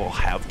just like, well,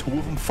 have 2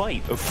 of them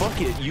fight. Fuck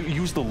it, you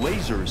use the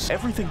lasers.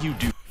 Everything you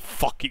do...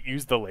 Fuck it,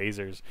 use the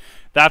lasers.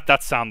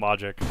 That's sound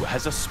logic.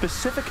 Has a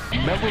specific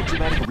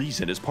melodramatic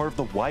reason as part of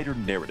the wider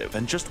narrative,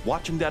 and just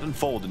watching that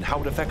unfold and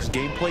how it affects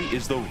gameplay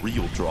is the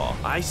real draw.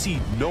 I see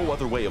no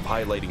other way of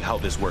highlighting how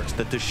this works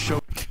that this show...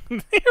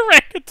 The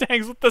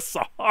orangutans with the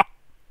saw.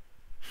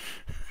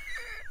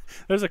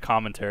 There's a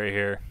commentary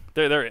here.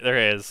 There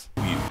is.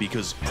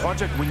 Because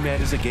Project Wingman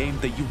is a game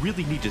that you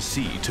really need to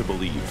see to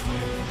believe.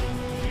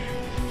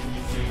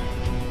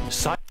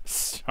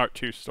 Part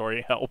 2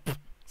 story help.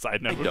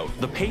 Side note.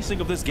 The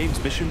pacing of this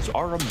game's missions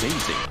are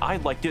amazing. I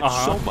liked it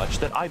so much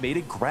that I made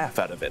a graph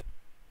out of it.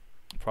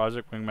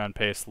 Project Wingman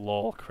pace,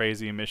 lol,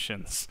 crazy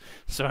missions.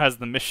 So as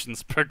the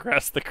missions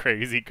progress, the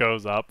crazy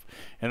goes up,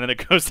 and then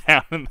it goes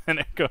down, and then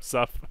it goes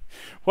up.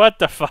 What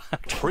the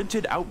fuck?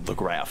 Printed out the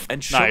graph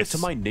and showed it to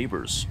my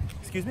neighbors.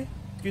 Excuse me?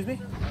 Excuse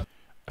me?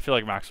 I feel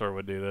like Max0r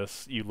would do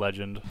this. You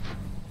legend.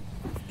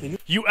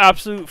 You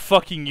absolute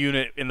fucking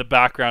unit in the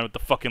background with the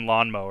fucking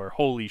lawnmower.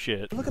 Holy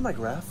shit. Look at my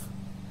graph.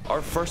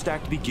 Our first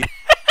act begins.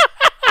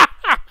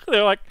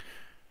 They're like,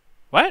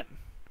 what?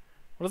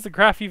 What does the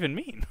graph even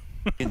mean?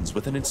 Ends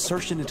with an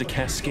insertion into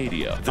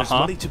Cascadia. There's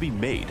money to be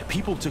made,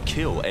 people to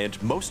kill,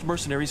 and most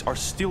mercenaries are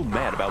still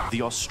mad about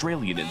the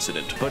Australian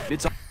incident. But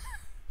it's...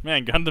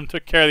 Man, Gundam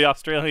took care of the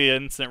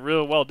Australian incident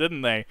real well,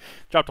 didn't they?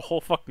 Dropped a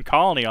whole fucking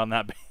colony on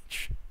that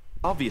bitch.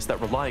 Obvious that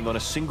relying on a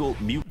single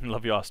mutant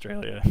love you,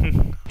 Australia.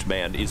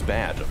 man is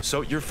bad.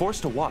 So you're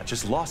forced to watch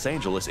as Los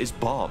Angeles is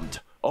bombed.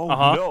 Oh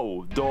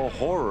no, the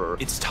horror.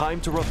 It's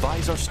time to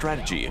revise our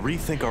strategy,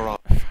 rethink our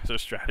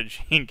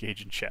strategy,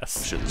 engage in chess.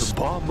 Options.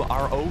 Bomb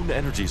our own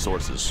energy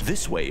sources.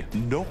 This way,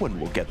 no one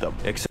will get them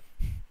except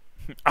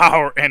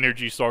our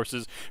energy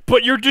sources.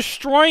 But you're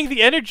destroying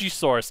the energy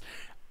source.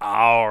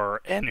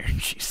 Our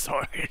energy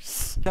source.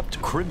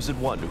 Except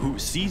Crimson One, who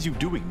sees you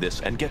doing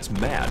this and gets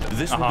mad.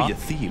 This will be a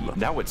theme.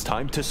 Now it's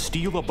time to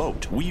steal a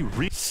boat.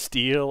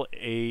 Steal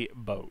a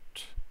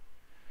boat.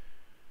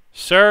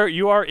 Sir,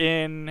 you are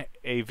in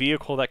a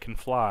vehicle that can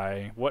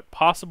fly. What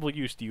possible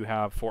use do you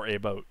have for a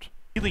boat?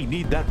 Really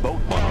need that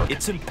boat, Monarch.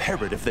 It's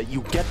imperative that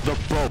you get the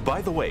boat.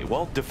 By the way,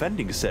 while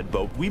defending said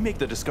boat, we make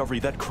the discovery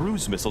that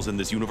cruise missiles in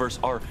this universe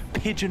are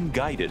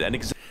pigeon-guided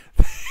and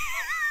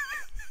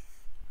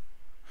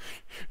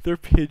They're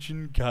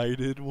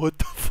pigeon-guided. What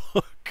the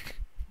fuck?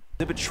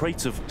 exhibit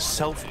traits of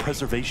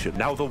self-preservation.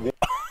 Now the war...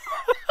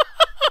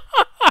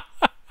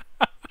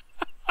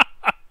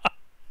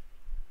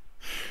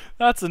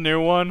 That's a new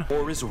one.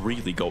 War is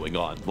really going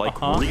on. Like,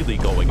 really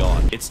going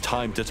on. It's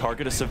time to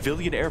target a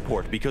civilian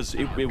airport because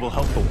it will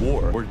help the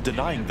war. We're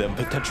denying them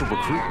potential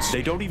recruits.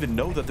 They don't even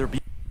know that they're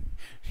being...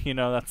 You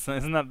know,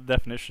 isn't that the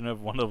definition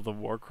of one of the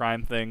war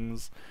crime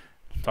things?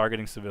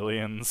 Targeting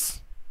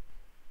civilians.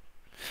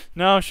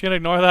 No, she can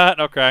ignore that?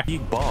 Okay.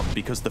 Being bombed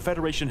because the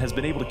Federation has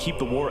been able to keep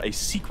the war a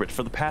secret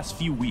for the past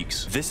few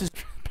weeks. This is...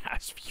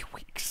 Past few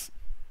weeks.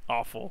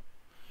 Awful.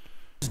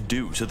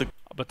 Due to the...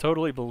 But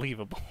totally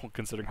believable,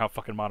 considering how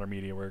fucking modern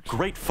media works.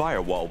 Great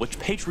Firewall, which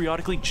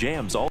patriotically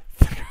jams all...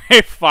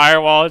 Great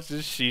Firewall, it's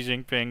just Xi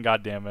Jinping,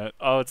 goddammit.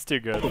 Oh, it's too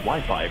good. The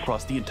Wi-Fi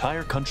across the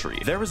entire country.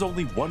 There is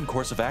only one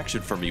course of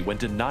action for me when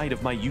denied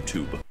of my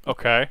YouTube.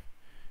 Okay.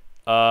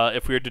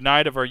 If we are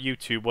denied of our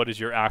YouTube, what is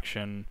your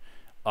action?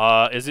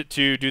 Is it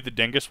to do the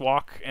dingus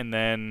walk and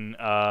then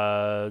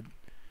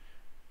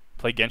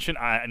Play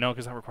Genshin? I know,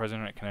 because that requires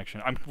internet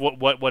connection.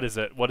 What is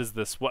it? What is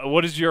this?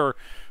 What is your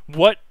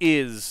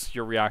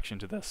reaction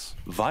to this?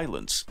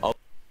 Violence.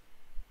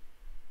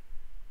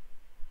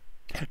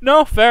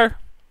 No, fair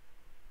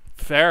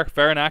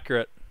and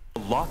accurate. A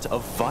lot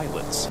of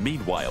violence.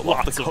 Meanwhile,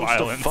 Lots off the coast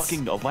of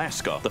fucking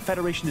Alaska, the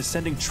Federation is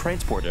sending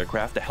transport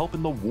aircraft to help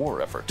in the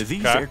war effort.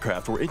 These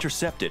aircraft were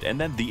intercepted, and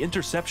then the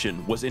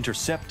interception was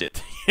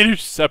intercepted.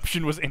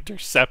 Interception was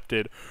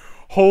intercepted.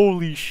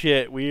 Holy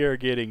shit, we are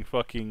getting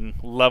fucking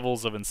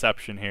levels of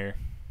inception here.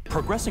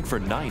 Progressing for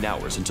 9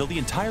 hours until the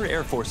entire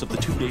air force of the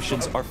two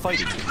nations are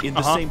fighting in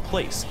the same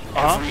place.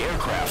 Every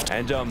aircraft.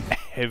 And,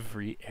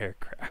 every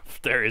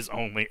aircraft. There is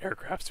only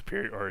aircraft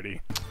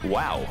superiority.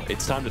 Wow,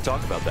 it's time to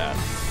talk about that.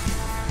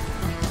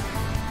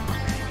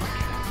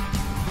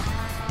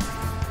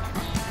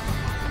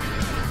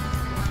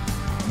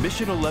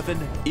 Mission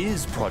 11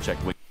 is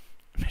Project Wingman.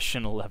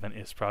 Mission 11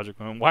 is Project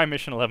Wingman. Why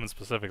Mission 11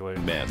 specifically?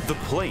 Man, the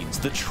planes,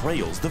 the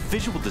trails, the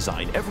visual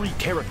design, every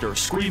character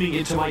screaming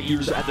into my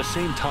ears at the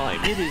same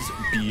time. It is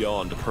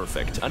beyond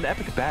perfect. An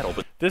epic battle,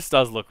 but this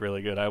does look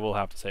really good, I will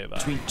have to say that.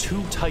 Between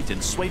two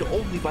titans swayed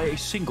only by a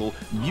single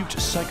mute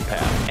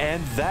psychopath.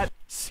 And that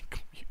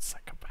single mute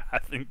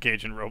psychopath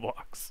engaged in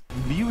Roblox.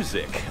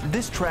 Music.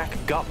 This track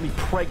got me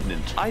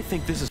pregnant. I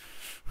think this is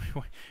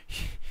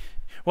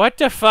what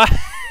the fuck?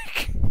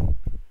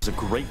 It's a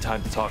great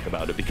time to talk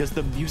about it because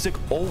the music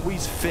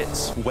always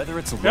fits, whether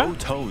it's low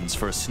tones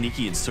for a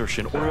sneaky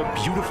insertion or a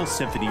beautiful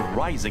symphony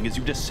rising as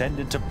you descend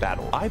into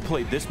battle. I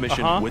played this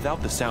mission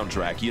without the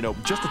soundtrack, you know,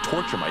 just to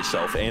torture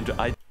myself, and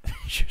I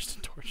just to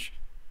torture.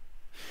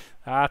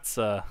 That's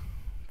a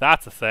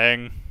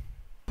thing.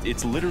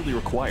 It's literally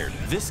required.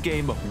 This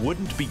game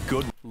wouldn't be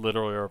good.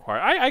 Literally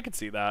required. I could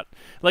see that.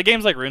 Like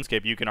games like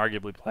RuneScape, you can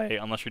arguably play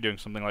unless you're doing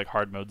something like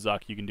hard mode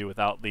Zuck. You can do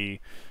without the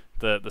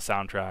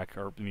soundtrack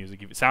or the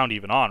music, sound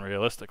even on,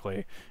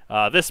 realistically.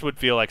 This would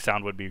feel like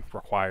sound would be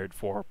required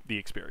for the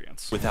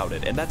experience. Without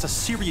it, and that's a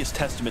serious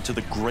testament to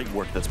the great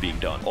work that's being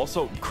done.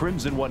 Also,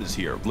 Crimson One is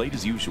here, late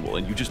as usual,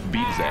 and you just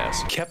beat his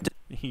ass.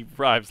 He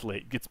arrives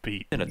late, gets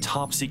beat. In a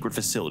top-secret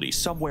facility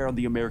somewhere on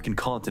the American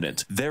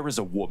continent, there is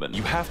a woman.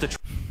 You have to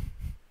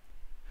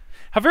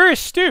how very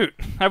astute.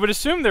 I would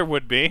assume there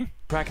would be.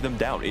 Track them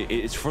down.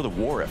 It's for the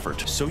war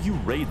effort. So you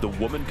raid the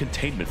woman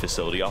containment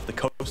facility off the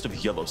coast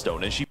of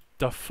Yellowstone, and she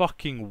the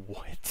fucking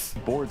what?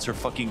 Boards her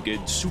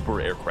fucking super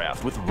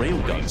aircraft with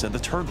railguns and the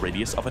turn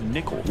radius of a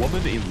nickel.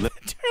 Woman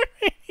eliminated.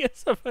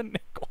 Radius of a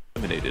nickel.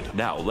 Eliminated.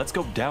 Now let's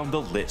go down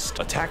the list.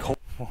 Attack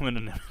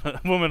woman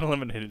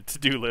eliminated.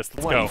 To-do list.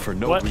 Let's go. For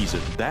no reason.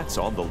 That's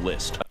on the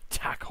list.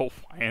 Attack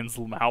Hawaiians.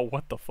 Lamau.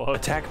 What the fuck?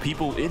 Attack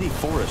people in a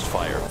forest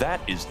fire.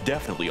 That is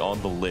definitely on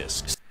the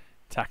list.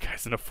 Attack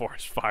guys in a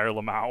forest fire.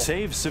 Lamau.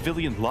 Save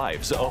civilian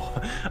lives.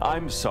 Oh,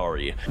 I'm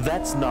sorry.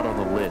 That's not on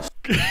the list.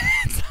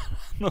 It's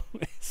not on the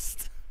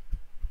list.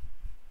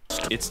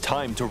 It's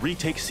time to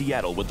retake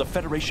Seattle with the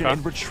Federation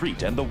in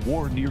retreat and the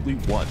war nearly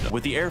won.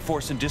 With the Air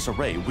Force in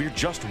disarray, we're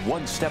just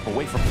one step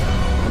away from...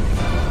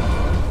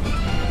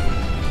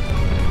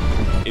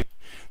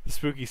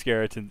 Spooky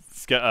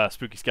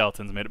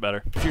skeletons made it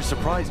better. If you're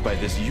surprised by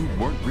this, you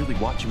weren't really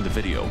watching the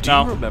video. Do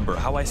you remember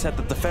how I said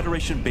that the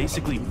Federation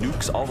basically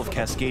nukes all of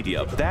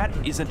Cascadia? That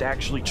isn't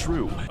actually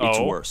true. It's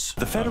worse.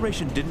 The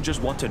Federation didn't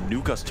just want to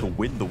nuke us to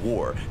win the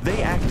war.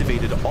 They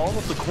activated all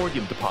of the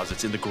cordium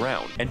deposits in the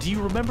ground. And do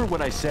you remember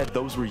when I said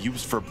those were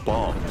used for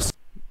bombs?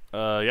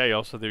 Yeah, you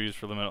also they're used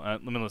for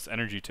limitless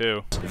energy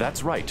too.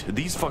 That's right.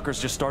 These fuckers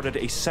just started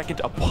a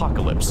second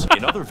apocalypse.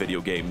 In other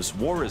video games,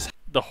 war is...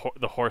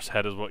 The horse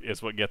head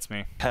is what gets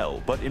me.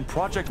 Hell, but in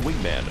Project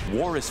Wingman,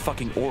 war is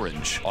fucking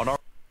orange. On our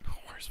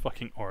war is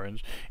fucking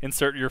orange.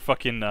 Insert your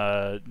fucking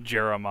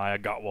Jeremiah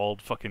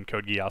Gottwald fucking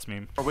Code Geass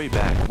meme. On our way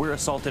back, we're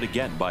assaulted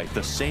again by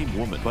the same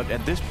woman. But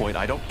at this point,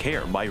 I don't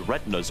care. My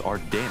retinas are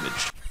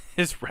damaged.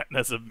 His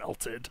retinas have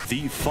melted.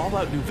 The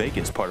Fallout New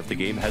Vegas part of the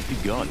game has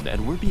begun,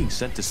 and we're being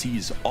sent to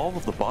seize all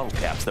of the bottle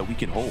caps that we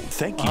can hold.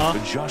 Thank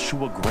you,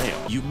 Joshua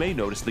Graham. You may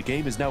notice the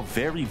game is now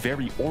very,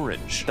 very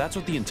orange. That's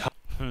what the entire...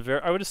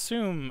 I would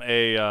assume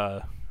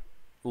a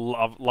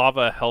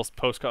lava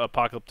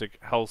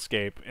post-apocalyptic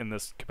hellscape in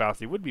this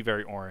capacity would be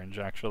very orange,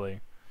 actually. I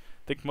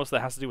think most of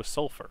that has to do with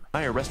sulfur.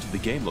 The rest of the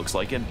game looks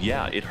like, and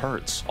yeah, it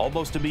hurts.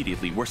 Almost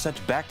immediately, we're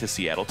sent back to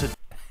Seattle to...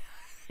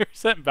 You're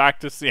sent back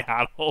to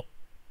Seattle?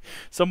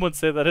 Some would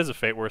say that is a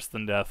fate worse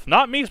than death.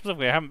 Not me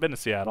specifically, I haven't been to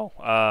Seattle.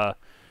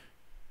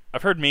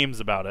 I've heard memes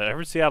about it. I've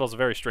heard Seattle's a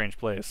very strange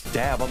place.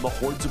 Dab on the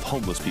hordes of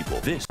homeless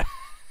people. This...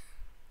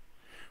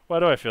 Why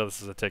do I feel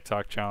this is a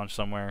TikTok challenge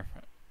somewhere?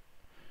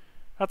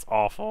 That's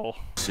awful.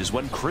 This is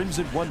when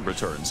Crimson One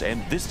returns,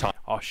 and this time...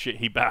 Oh shit,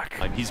 he back.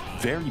 He's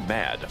very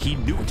mad. He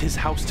nuked his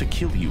house to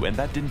kill you, and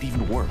that didn't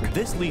even work.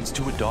 This leads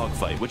to a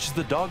dogfight, which is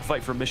the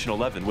dogfight from Mission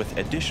 11 with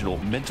additional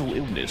mental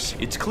illness.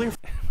 It's clear...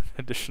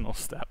 additional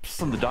steps.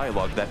 From the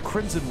dialogue that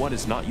Crimson One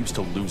is not used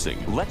to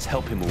losing. Let's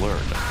help him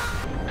learn.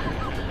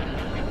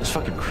 It's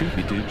fucking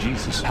creepy, dude.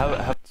 Jesus.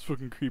 It's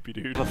fucking creepy,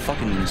 dude. Have a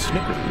fucking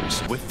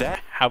Snickers. With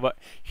that... How about,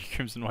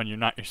 Crimson One, you're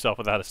not yourself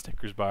without a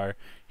Snickers bar.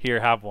 Here,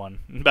 have one.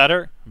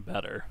 Better?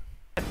 Better.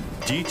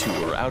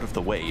 Detour out of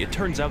the way, it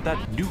turns out that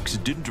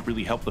nukes didn't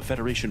really help the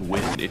Federation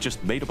win. It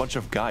just made a bunch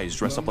of guys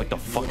dress up like the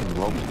fucking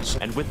Romans.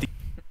 And with the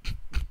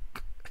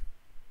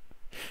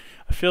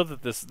I feel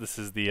that this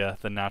is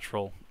the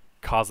natural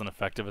cause and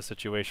effect of a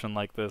situation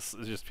like this.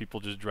 Is just people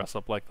just dress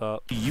up like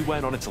that. The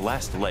UN on its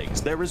last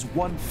legs, there is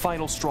one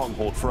final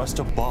stronghold for us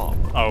to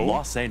bomb. Oh.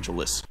 Los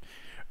Angeles.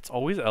 It's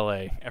always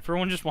LA.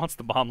 Everyone just wants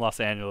to bomb Los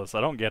Angeles.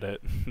 I don't get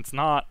it. It's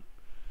not...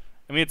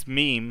 I mean, it's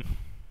meme.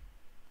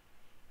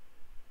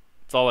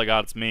 It's all I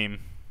got, it's meme.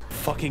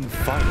 Fucking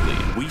finally,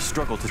 we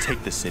struggle to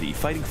take the city,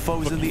 fighting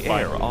foes in the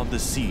air, on the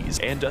seas,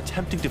 and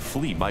attempting to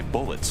flee my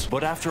bullets.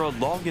 But after a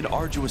long and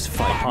arduous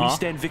fight, we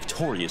stand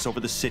victorious over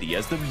the city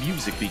as the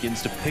music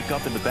begins to pick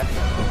up in the back.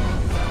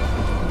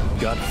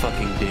 God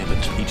fucking damn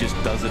it, he just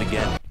does it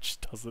again.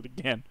 Just does it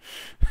again.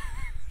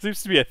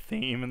 Seems to be a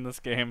theme in this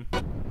game.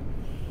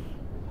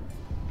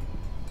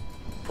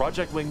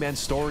 Project Wingman's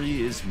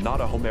story is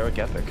not a Homeric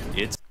epic.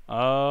 It's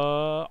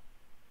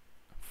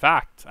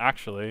fact,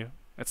 actually.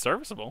 It's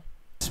serviceable.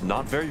 It's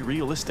not very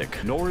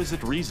realistic, nor is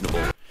it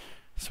reasonable.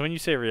 So when you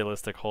say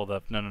realistic, hold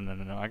up. No.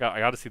 I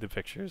got to see the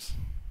pictures.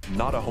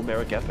 Not a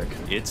Homeric epic.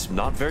 It's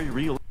not very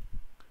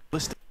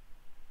realistic.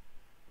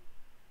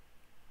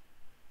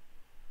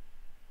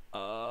 I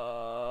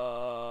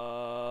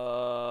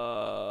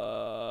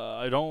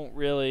don't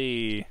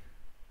really...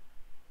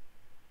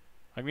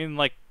 I mean,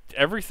 like,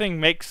 everything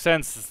makes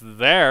sense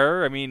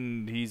there. I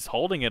mean, he's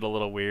holding it a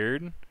little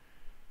weird.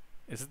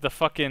 Is it the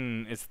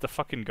fucking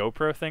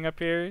GoPro thing up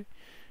here?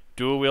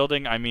 Dual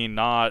wielding, I mean,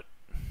 not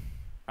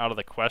out of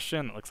the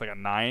question. It looks like a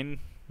 9mm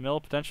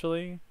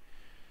potentially.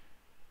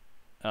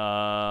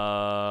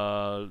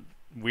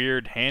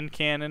 Weird hand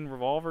cannon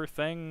revolver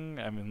thing.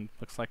 I mean,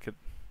 looks like it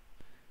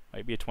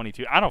might be a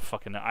 22. I don't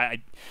fucking know.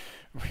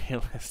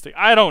 Realistic.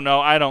 I don't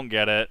know. I don't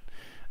get it.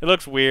 It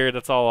looks weird.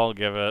 That's all I'll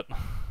give it.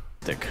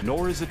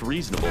 Nor is it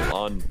reasonable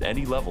on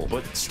any level,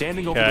 but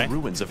standing over the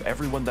ruins of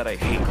everyone that I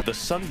hate, the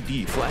Sunny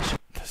D flashing.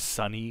 The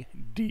Sunny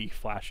D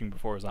flashing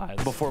before his eyes.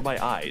 Before my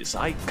eyes,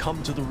 I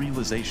come to the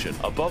realization.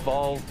 Above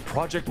all,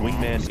 Project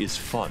Wingman is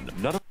fun.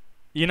 None of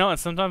You know, and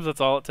sometimes that's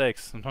all it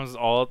takes. Sometimes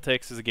all it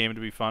takes is a game to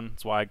be fun.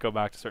 That's why I go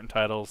back to certain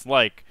titles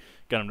like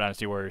Gundam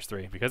Dynasty Warriors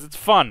 3, because it's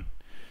fun.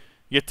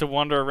 You get to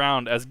wander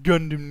around as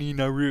Gundam ni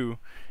Naru,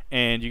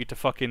 and you get to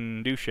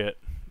fucking do shit.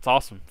 It's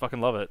awesome.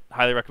 Fucking love it.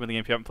 Highly recommend the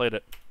game if you haven't played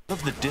it.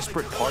 Of the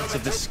disparate parts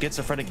of this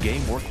schizophrenic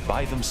game work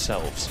by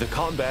themselves. The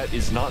combat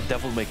is not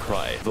Devil May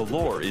Cry. The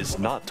lore is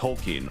not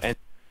Tolkien. And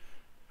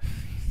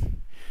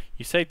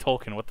you say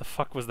Tolkien, what the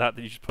fuck was that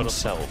you just put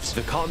themselves?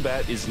 The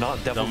combat is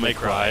not Devil May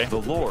Cry.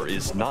 The lore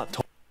is not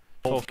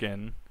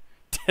Tolkien.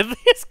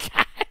 Deadliest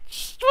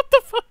Catch? What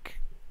the fuck?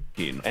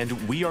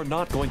 And we are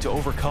not going to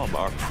overcome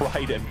our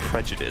pride and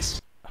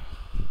prejudice.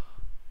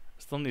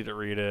 Still need to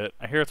read it.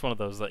 I hear it's one of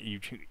those that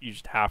you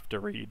just have to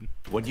read.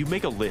 When you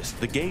make a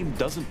list, the game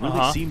doesn't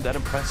really seem that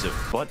impressive.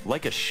 But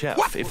like a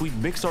chef, if we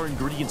mix our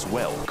ingredients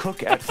well,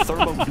 cook at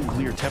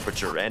thermonuclear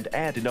temperature, and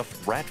add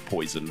enough rat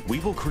poison, we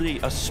will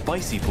create a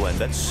spicy blend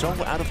that's so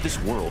out of this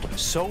world,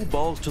 so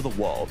balls to the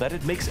wall, that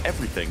it makes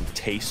everything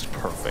taste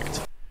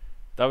perfect.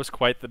 That was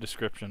quite the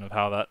description of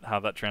how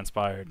that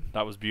transpired.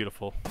 That was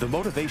beautiful. The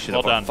motivation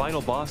of our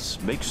final boss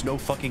makes no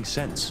fucking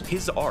sense.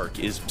 His arc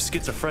is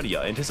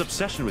schizophrenia, and his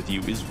obsession with you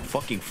is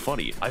fucking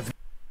funny.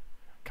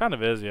 Kind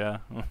of is, yeah.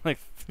 Like,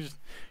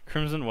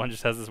 Crimson One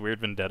just has this weird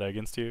vendetta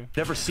against you.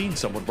 Never seen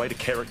someone write a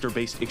character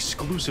based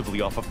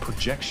exclusively off of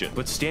projection,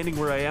 but standing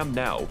where I am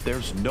now,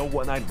 there's no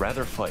one I'd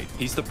rather fight.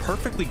 He's the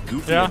perfectly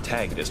goofy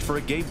antagonist for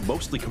a game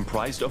mostly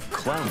comprised of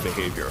clown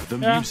behavior. The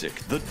music,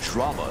 the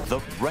drama,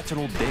 the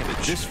retinal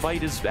damage. This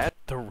fight is bad.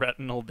 The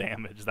retinal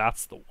damage,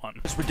 that's the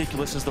one. As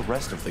ridiculous as the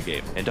rest of the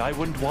game, and I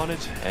wouldn't want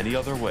it any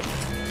other way.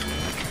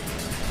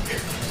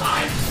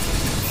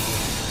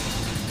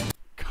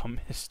 Come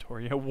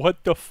Historia,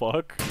 what the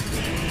fuck?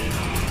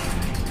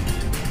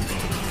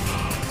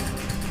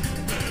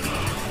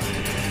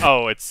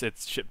 Oh, it's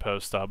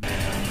shitpost stub.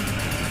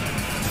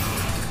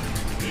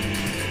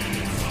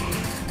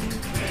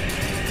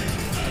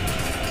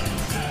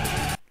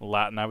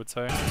 Latin, I would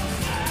say.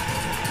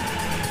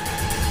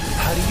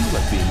 How do you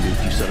like being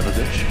nuked, you son of a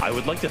bitch? I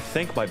would like to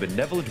thank my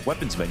benevolent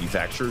weapons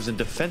manufacturers and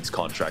defense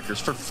contractors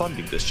for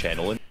funding this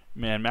channel and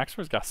man,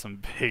 Max0r's got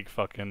some big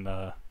fucking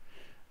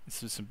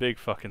some big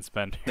fucking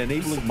spend.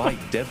 Enabling my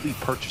deadly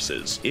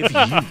purchases. If you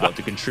want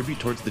to contribute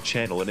towards the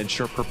channel and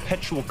ensure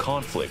perpetual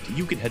conflict,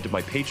 you can head to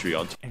my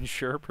Patreon.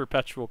 Ensure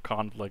perpetual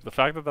conflict. The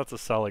fact that that's a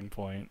selling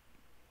point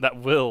that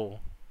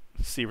will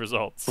see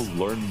results. To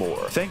learn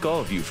more. Thank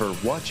all of you for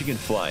watching and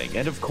flying,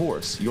 and of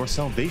course, your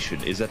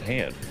salvation is at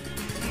hand.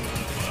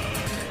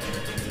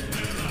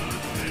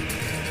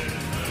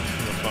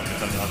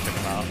 I'll check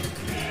them out.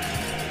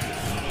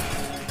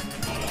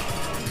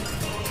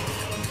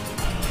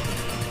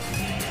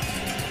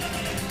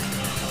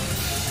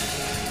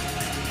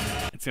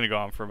 It's gonna go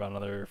on for about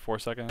another 4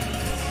 seconds.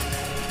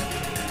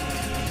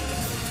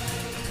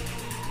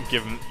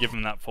 Give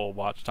him that full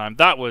watch time.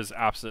 That was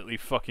absolutely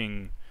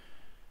fucking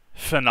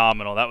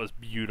phenomenal. That was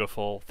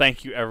beautiful.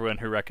 Thank you everyone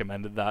who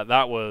recommended that.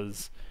 That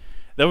was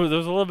There was a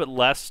little bit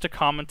less to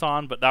comment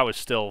on, but that was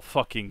still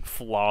fucking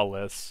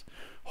flawless.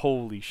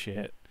 Holy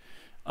shit.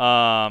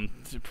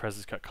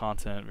 Prez's cut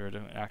content. We were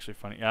doing actually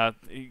funny. Yeah,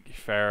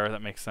 fair.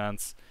 That makes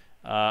sense.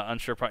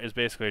 Unsure is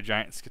basically a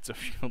giant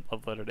schizophilic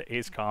love letter to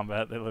Ace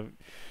Combat. They live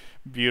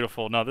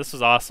beautiful. No, this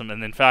is awesome.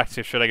 And in fact,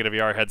 should I get a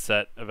VR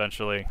headset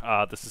eventually,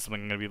 this is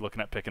something I'm going to be looking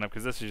at picking up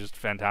because this is just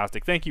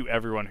fantastic. Thank you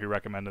everyone who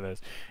recommended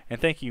this. And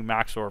thank you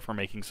Max0r for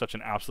making such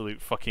an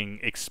absolute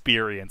fucking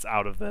experience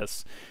out of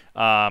this.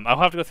 I'll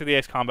have to go through the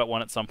Ace Combat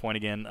one at some point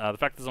again. The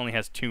fact that this only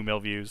has 2 mil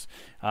views,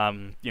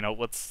 you know,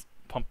 let's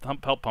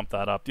help pump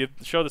that up.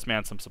 Show this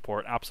man some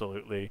support,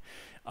 absolutely.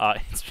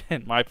 It's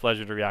been my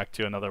pleasure to react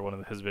to another one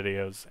of his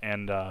videos,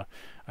 and I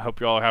hope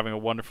you all are having a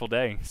wonderful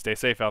day. Stay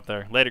safe out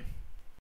there. Later.